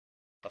issues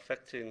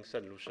affecting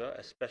St. Lucia,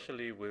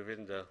 especially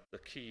within the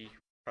key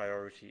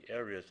priority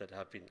areas that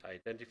have been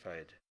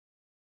identified.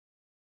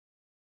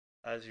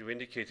 As you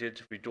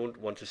indicated, we don't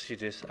want to see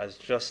this as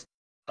just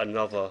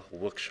another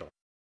workshop.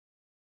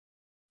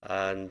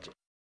 And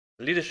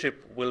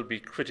leadership will be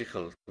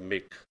critical to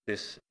make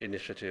this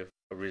initiative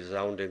a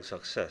resounding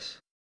success.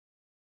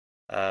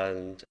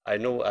 And I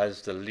know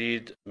as the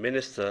lead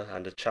minister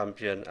and the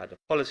champion at the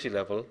policy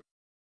level,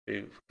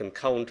 we can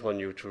count on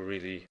you to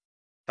really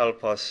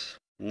help us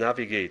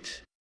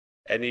navigate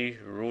any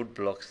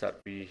roadblocks that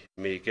we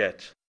may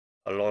get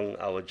along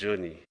our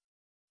journey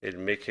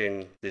in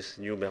making this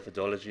new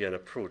methodology and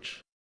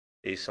approach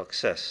a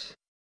success.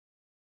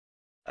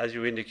 As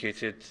you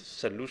indicated,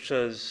 St.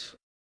 Lucia's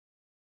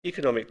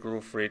economic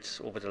growth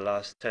rates over the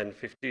last 10,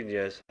 15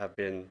 years have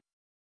been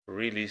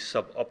really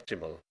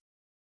suboptimal.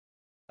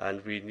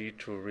 And we need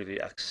to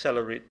really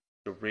accelerate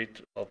the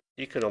rate of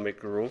economic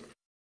growth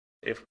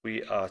if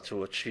we are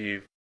to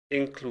achieve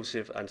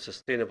inclusive and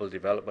sustainable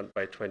development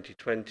by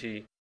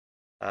 2020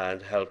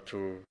 and help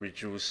to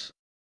reduce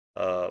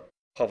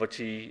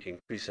poverty,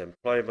 increase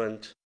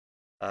employment,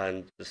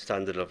 and the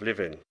standard of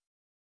living.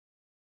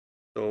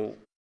 So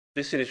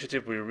this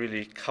initiative, we're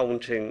really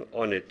counting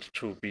on it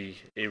to be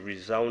a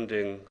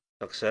resounding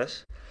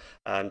success.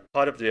 And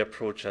part of the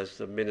approach, as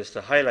the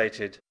Minister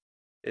highlighted,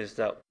 is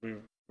that we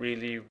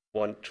really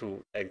want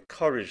to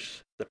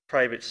encourage the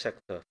private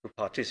sector to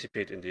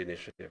participate in the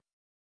initiative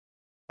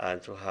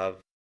and to have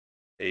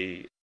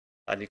an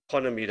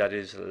economy that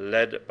is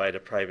led by the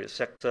private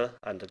sector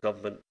and the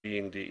government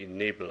being the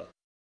enabler.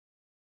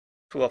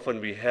 Too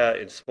often we hear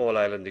in small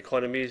island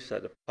economies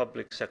that the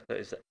public sector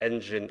is the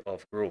engine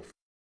of growth.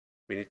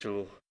 We need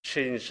to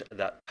change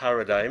that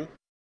paradigm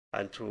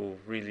and to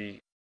really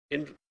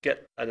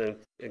get and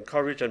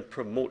encourage and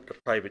promote the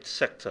private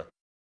sector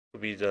to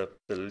be the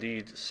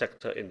lead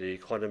sector in the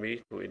economy,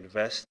 to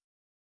invest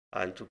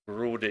and to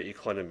grow the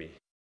economy.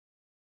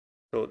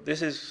 So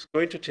this is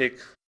going to take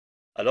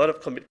a lot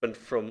of commitment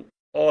from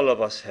all of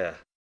us here.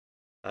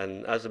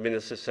 And as the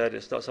Minister said,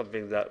 it's not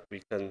something that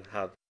we can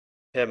have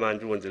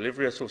Pearman and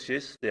Delivery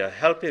Associates. They are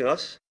helping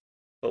us,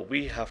 but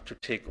we have to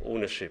take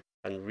ownership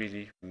and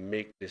really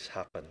make this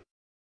happen.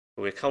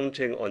 So we're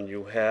counting on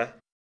you here,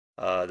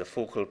 the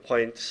focal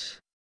points,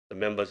 the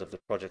members of the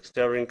Project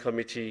Steering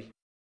Committee,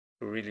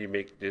 to really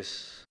make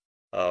this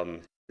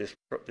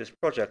this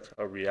project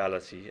a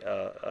reality,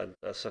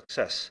 a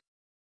success.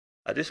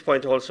 At this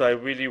point also, I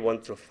really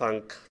want to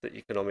thank the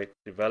economic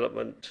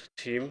development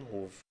team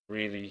who've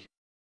really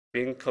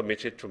been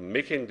committed to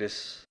making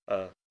this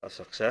a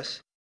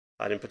success,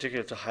 and in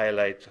particular to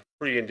highlight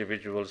 3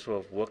 individuals who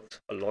have worked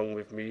along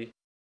with me,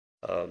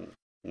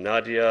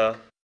 Nadia,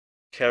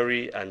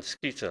 Kerry, and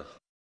Skeeter.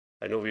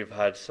 I know we've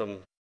had some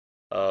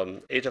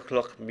 8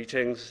 o'clock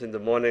meetings in the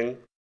morning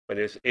when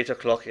it was 8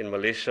 o'clock in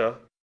Malaysia,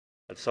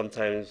 and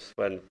sometimes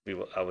when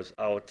I was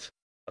out,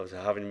 I was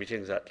having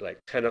meetings at like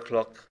 10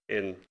 o'clock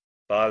in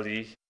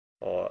Bali,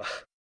 or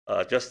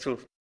just to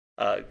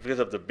because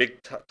of the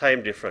big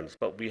time difference.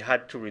 But we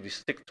had to really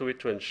stick to it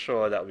to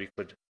ensure that we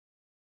could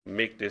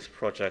make this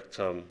project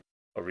a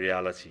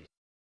reality.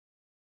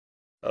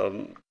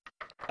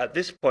 At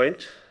this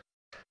point,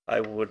 I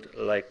would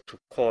like to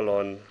call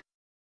on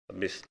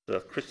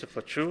Mr.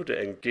 Christopher Chu,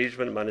 the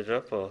Engagement Manager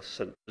for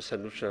the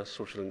St. Lucia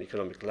Social and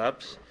Economic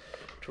Labs,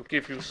 to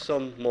give you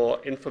some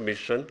more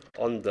information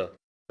on the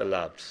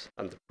labs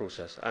and the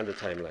process and the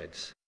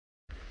timelines.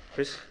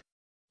 Chris?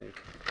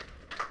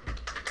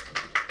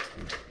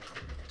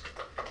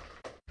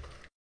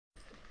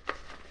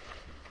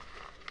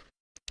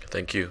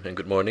 Thank you and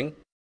good morning.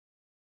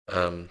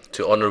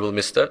 To Honourable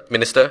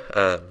Minister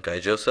Guy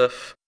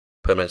Joseph,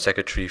 Permanent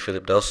Secretary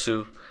Philip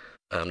Dalsu,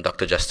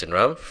 Dr. Justin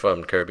Ram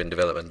from Caribbean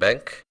Development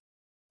Bank,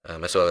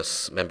 as well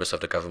as members of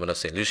the Government of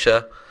St.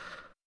 Lucia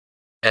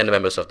and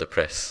members of the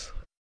press.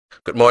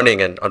 Good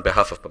morning, and on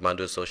behalf of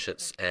Pemandu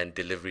Associates and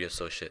Delivery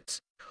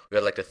Associates, we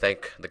would like to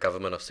thank the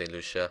Government of St.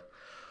 Lucia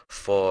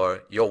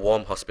for your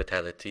warm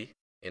hospitality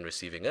in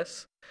receiving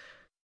us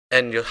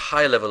and your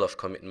high level of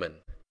commitment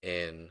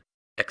in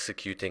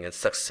executing and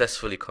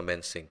successfully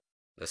commencing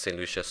the St.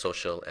 Lucia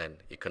Social and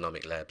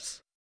Economic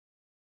Labs.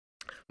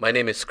 My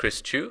name is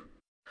Chris Chu.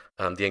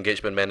 I'm the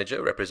Engagement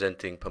Manager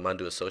representing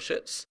Pemandu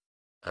Associates.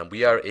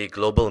 We are a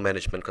global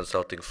management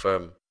consulting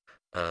firm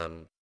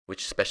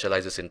which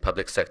specializes in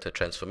public sector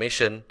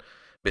transformation,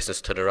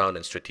 business turnaround,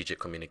 and strategic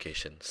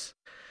communications.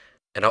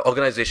 And our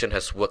organization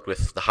has worked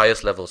with the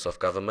highest levels of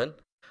government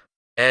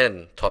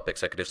and top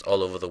executives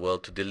all over the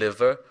world to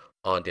deliver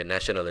on their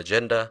national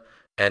agenda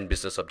and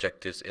business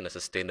objectives in a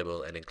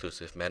sustainable and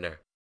inclusive manner.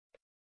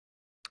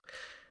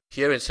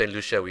 Here in St.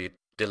 Lucia, we're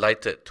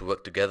delighted to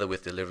work together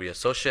with Delivery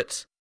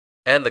Associates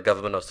and the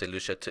Government of St.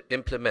 Lucia to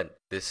implement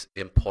this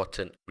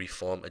important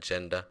reform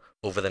agenda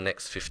over the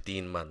next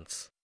 15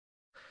 months.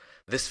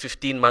 This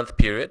 15-month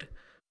period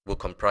will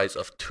comprise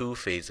of 2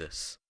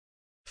 phases.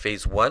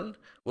 Phase 1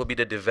 will be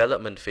the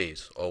development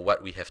phase, or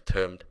what we have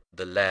termed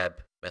the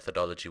lab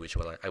methodology, which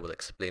I will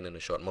explain in a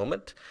short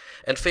moment.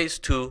 And Phase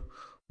 2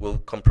 will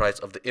comprise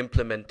of the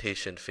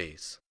implementation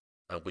phase,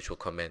 which will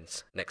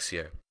commence next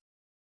year.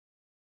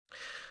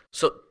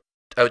 So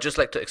I would just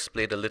like to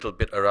explain a little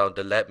bit around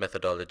the lab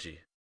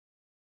methodology.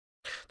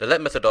 The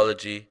lab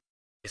methodology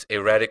is a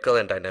radical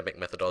and dynamic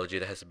methodology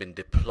that has been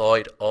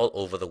deployed all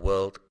over the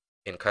world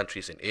in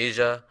countries in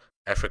Asia,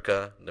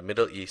 Africa, the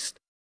Middle East,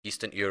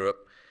 Eastern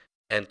Europe,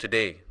 and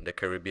today the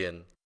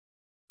Caribbean.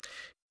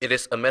 It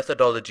is a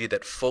methodology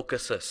that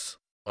focuses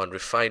on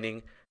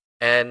refining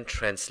and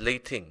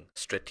translating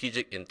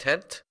strategic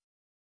intent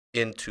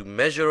into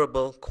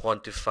measurable,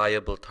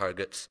 quantifiable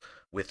targets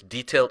with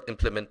detailed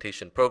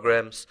implementation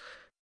programs,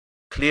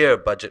 clear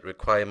budget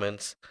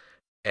requirements,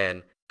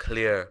 and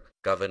clear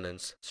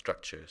governance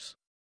structures.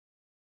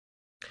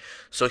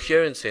 So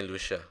here in St.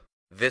 Lucia,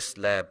 this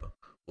lab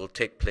will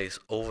take place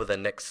over the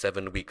next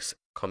 7 weeks,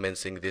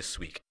 commencing this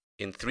week,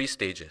 in 3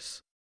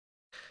 stages.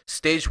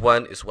 Stage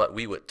 1 is what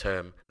we would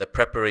term the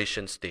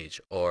preparation stage,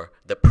 or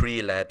the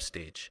pre-lab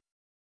stage.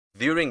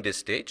 During this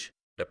stage,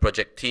 the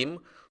project team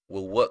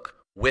will work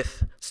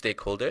with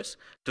stakeholders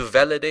to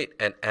validate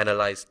and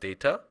analyze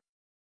data,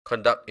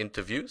 conduct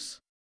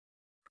interviews,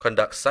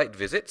 conduct site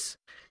visits,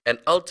 and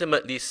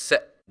ultimately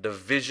set the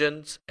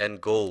visions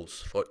and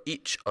goals for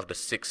each of the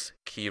 6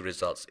 key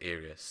results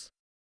areas.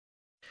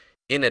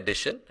 In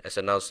addition, as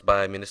announced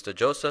by Minister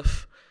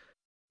Joseph,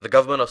 the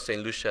government of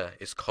St. Lucia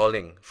is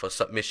calling for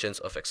submissions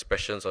of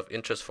expressions of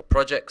interest for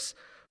projects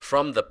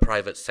from the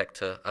private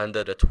sector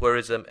under the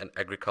tourism and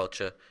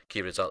agriculture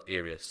key result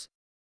areas.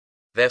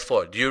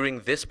 Therefore,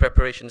 during this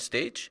preparation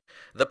stage,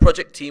 the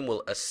project team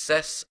will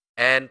assess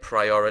and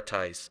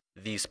prioritize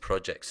these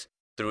projects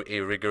through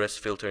a rigorous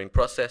filtering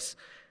process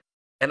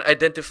and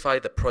identify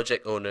the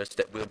project owners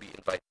that will be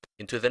invited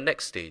into the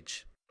next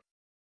stage.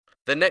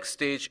 The next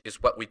stage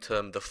is what we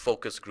term the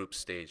focus group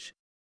stage,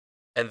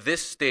 and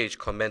this stage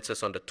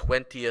commences on the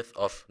 20th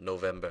of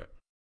November.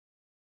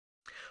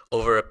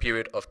 Over a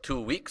period of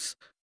 2 weeks,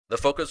 the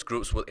focus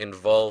groups will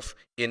involve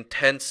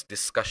intense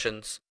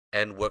discussions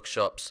and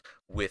workshops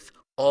with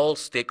all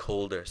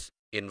stakeholders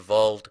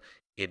involved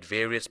in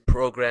various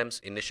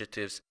programs,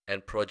 initiatives,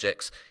 and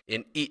projects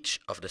in each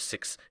of the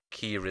 6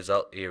 key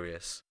result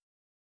areas.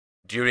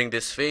 During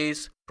this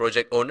phase,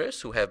 project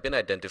owners who have been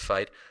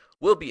identified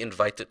will be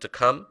invited to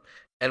come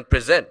and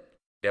present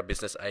their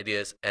business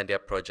ideas and their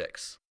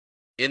projects.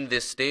 In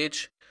this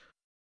stage,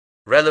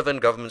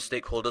 relevant government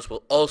stakeholders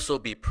will also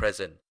be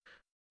present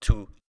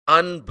to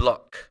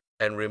unblock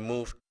and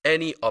remove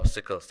any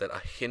obstacles that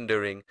are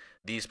hindering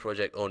these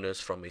project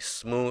owners from a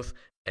smooth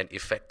and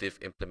effective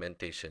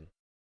implementation.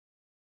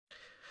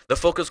 The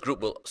focus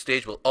group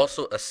stage will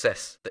also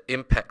assess the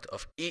impact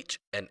of each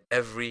and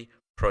every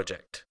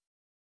project.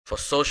 For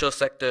social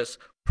sectors,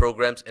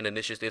 programs and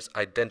initiatives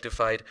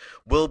identified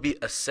will be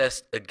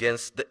assessed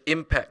against the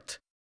impact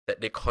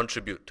that they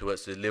contribute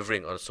towards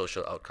delivering on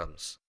social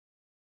outcomes.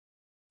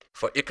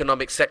 For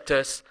economic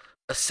sectors,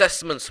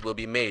 assessments will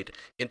be made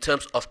in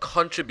terms of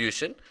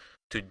contribution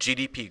to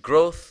GDP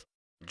growth,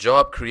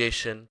 job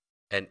creation,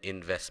 and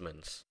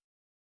investments.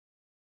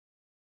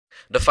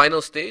 The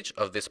final stage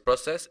of this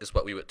process is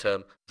what we would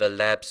term the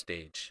lab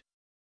stage.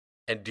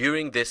 And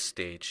during this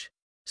stage,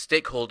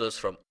 stakeholders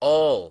from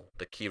all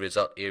the key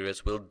result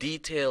areas will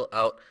detail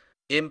out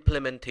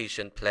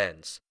implementation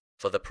plans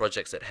for the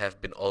projects that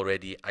have been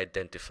already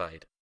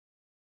identified.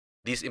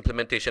 These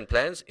implementation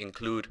plans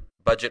include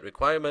budget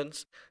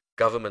requirements,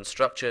 government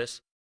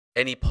structures,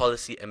 any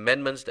policy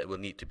amendments that will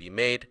need to be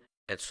made,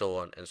 and so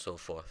on and so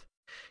forth.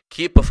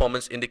 Key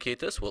performance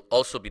indicators will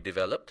also be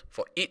developed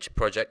for each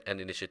project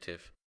and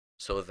initiative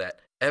so that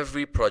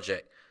every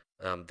project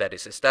that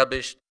is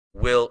established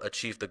will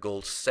achieve the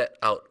goals set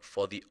out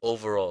for the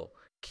overall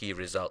key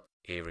result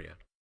area.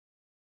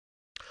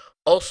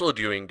 Also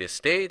during this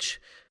stage,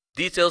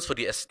 details for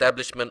the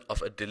establishment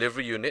of a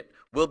delivery unit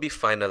will be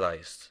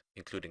finalized,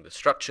 including the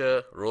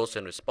structure, roles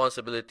and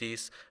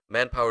responsibilities,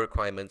 manpower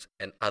requirements,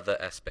 and other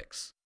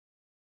aspects.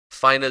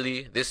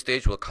 Finally, this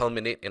stage will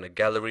culminate in a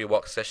gallery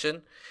walk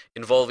session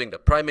involving the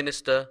Prime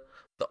Minister,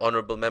 the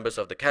honorable members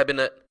of the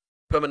Cabinet,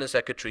 permanent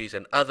secretaries,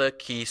 and other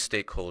key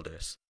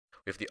stakeholders,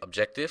 with the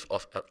objective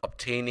of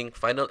obtaining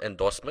final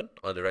endorsement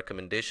on the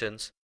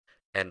recommendations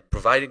and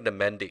providing the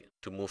mandate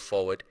to move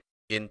forward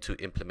into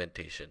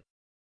implementation.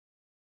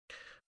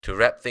 To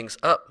wrap things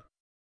up,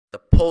 the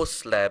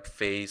post-lab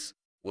phase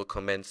will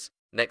commence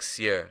next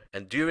year,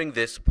 and during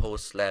this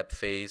post-lab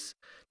phase,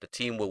 the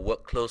team will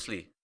work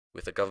closely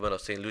with the government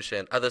of St. Lucia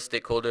and other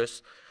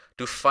stakeholders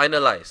to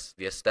finalize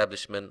the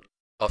establishment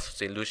of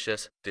St.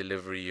 Lucia's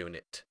delivery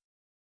unit.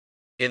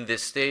 In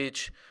this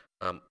stage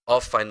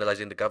of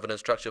finalizing the governance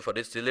structure for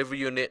this delivery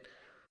unit,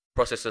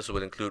 processes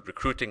will include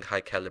recruiting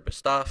high caliber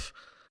staff,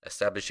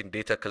 establishing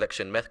data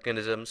collection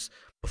mechanisms,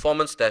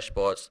 performance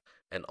dashboards,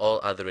 and all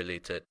other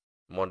related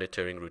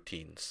monitoring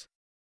routines.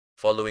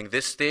 Following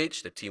this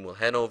stage, the team will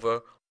hand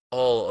over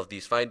all of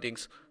these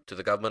findings to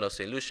the government of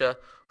St. Lucia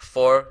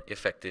for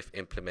effective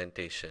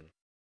implementation.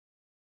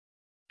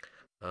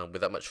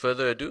 Without much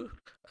further ado,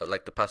 I'd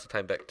like to pass the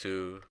time back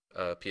to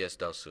PS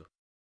Dalsu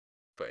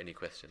for any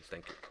questions.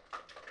 Thank you.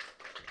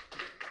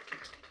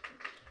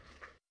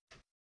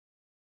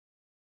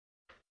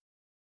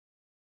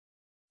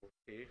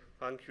 Okay,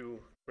 thank you,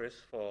 Chris,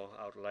 for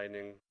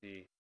outlining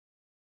the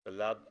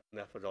lab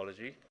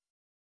methodology.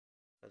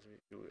 As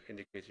you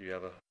indicated, you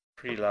have a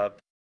pre-lab,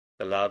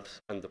 the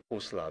labs, and the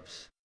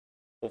post-labs.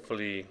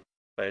 Hopefully,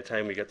 by the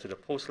time we get to the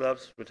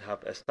post-labs, we'd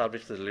have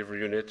established the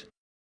delivery unit,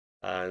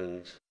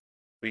 and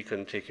we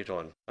can take it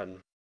on and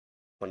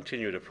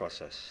continue the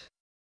process.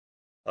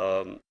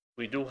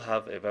 We do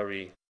have a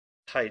very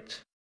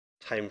tight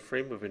time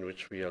frame within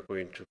which we are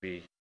going to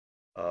be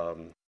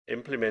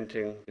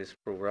implementing this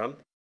program.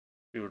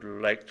 We would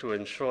like to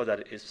ensure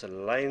that it's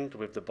aligned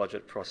with the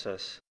budget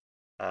process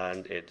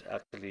and it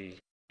actually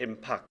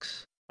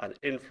impacts and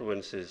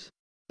influences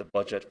the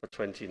budget for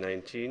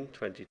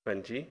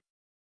 2019-2020.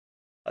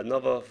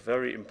 Another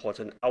very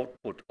important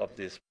output of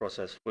this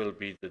process will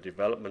be the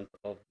development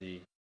of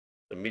the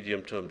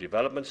medium-term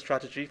development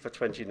strategy for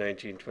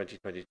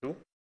 2019-2022,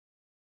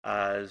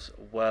 as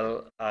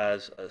well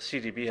as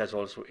CDB has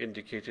also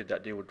indicated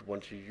that they would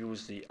want to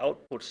use the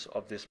outputs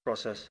of this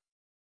process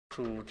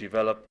to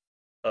develop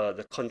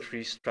the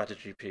country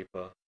strategy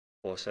paper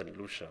for St.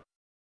 Lucia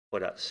for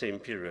that same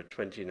period,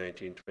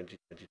 2019-2022.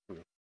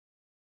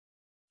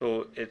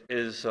 So it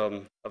is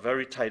a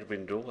very tight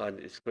window, and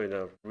it's going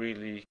to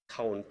really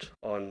count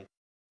on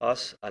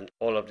us and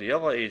all of the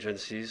other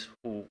agencies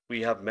who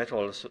we have met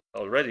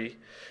already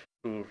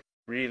to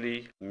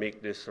really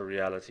make this a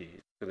reality.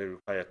 It's going to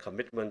require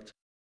commitment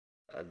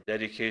and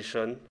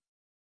dedication,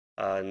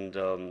 and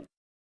to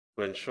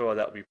ensure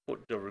that we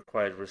put the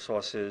required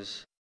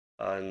resources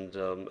and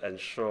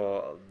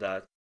ensure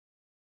that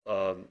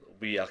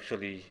we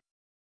actually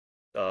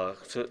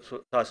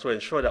to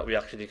ensure that we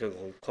actually can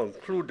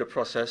conclude the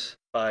process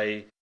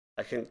by,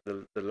 I think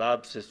the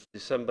labs is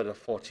December the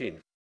 14th.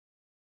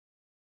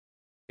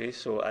 Okay,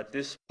 so at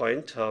this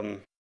point,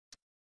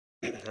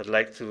 I'd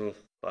like to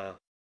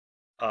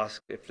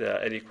ask if there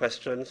are any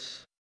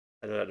questions.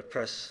 I know that the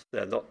press,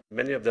 there are not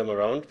many of them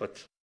around,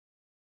 but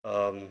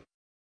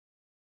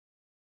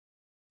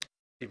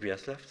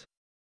CBS left.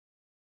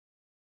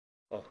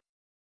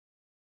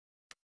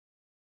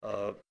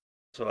 Oh,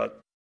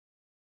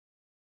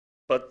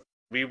 but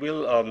we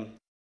will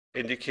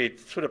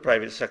indicate to the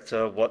private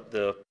sector what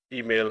the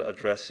email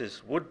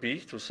addresses would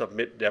be to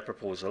submit their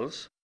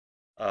proposals.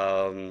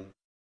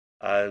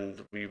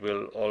 And we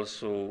will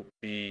also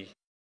be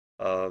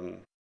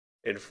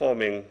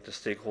informing the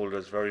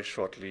stakeholders very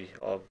shortly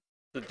of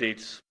the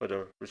dates for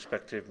the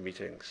respective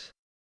meetings.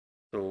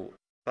 So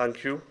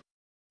thank you,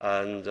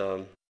 and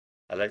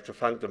I'd like to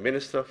thank the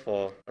Minister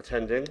for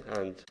attending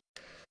and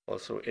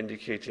also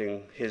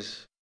indicating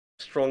his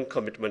strong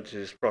commitment to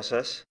this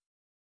process,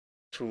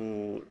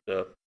 to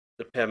the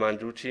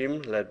Pemandu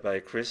team led by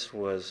Chris,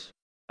 who has,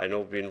 I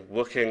know, been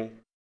working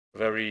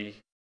very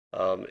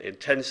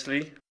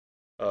intensely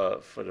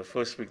for the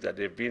first week that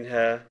they've been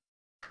here.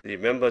 The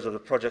members of the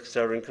Project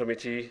Steering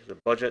Committee, the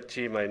budget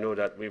team, I know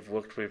that we've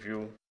worked with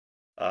you,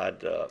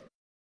 and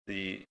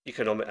the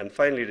economic, and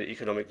finally the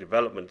economic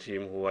development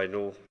team, who I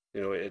know,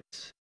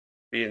 it's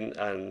been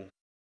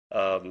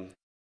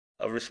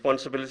a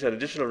responsibility, an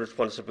additional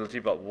responsibility,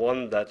 but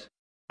one that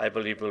I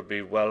believe will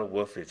be well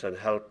worth it and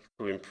help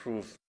to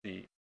improve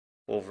the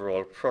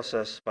overall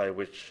process by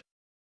which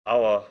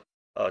our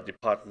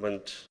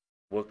department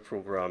work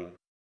program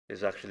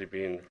is actually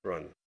being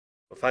run.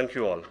 So thank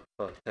you all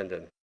for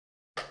attending.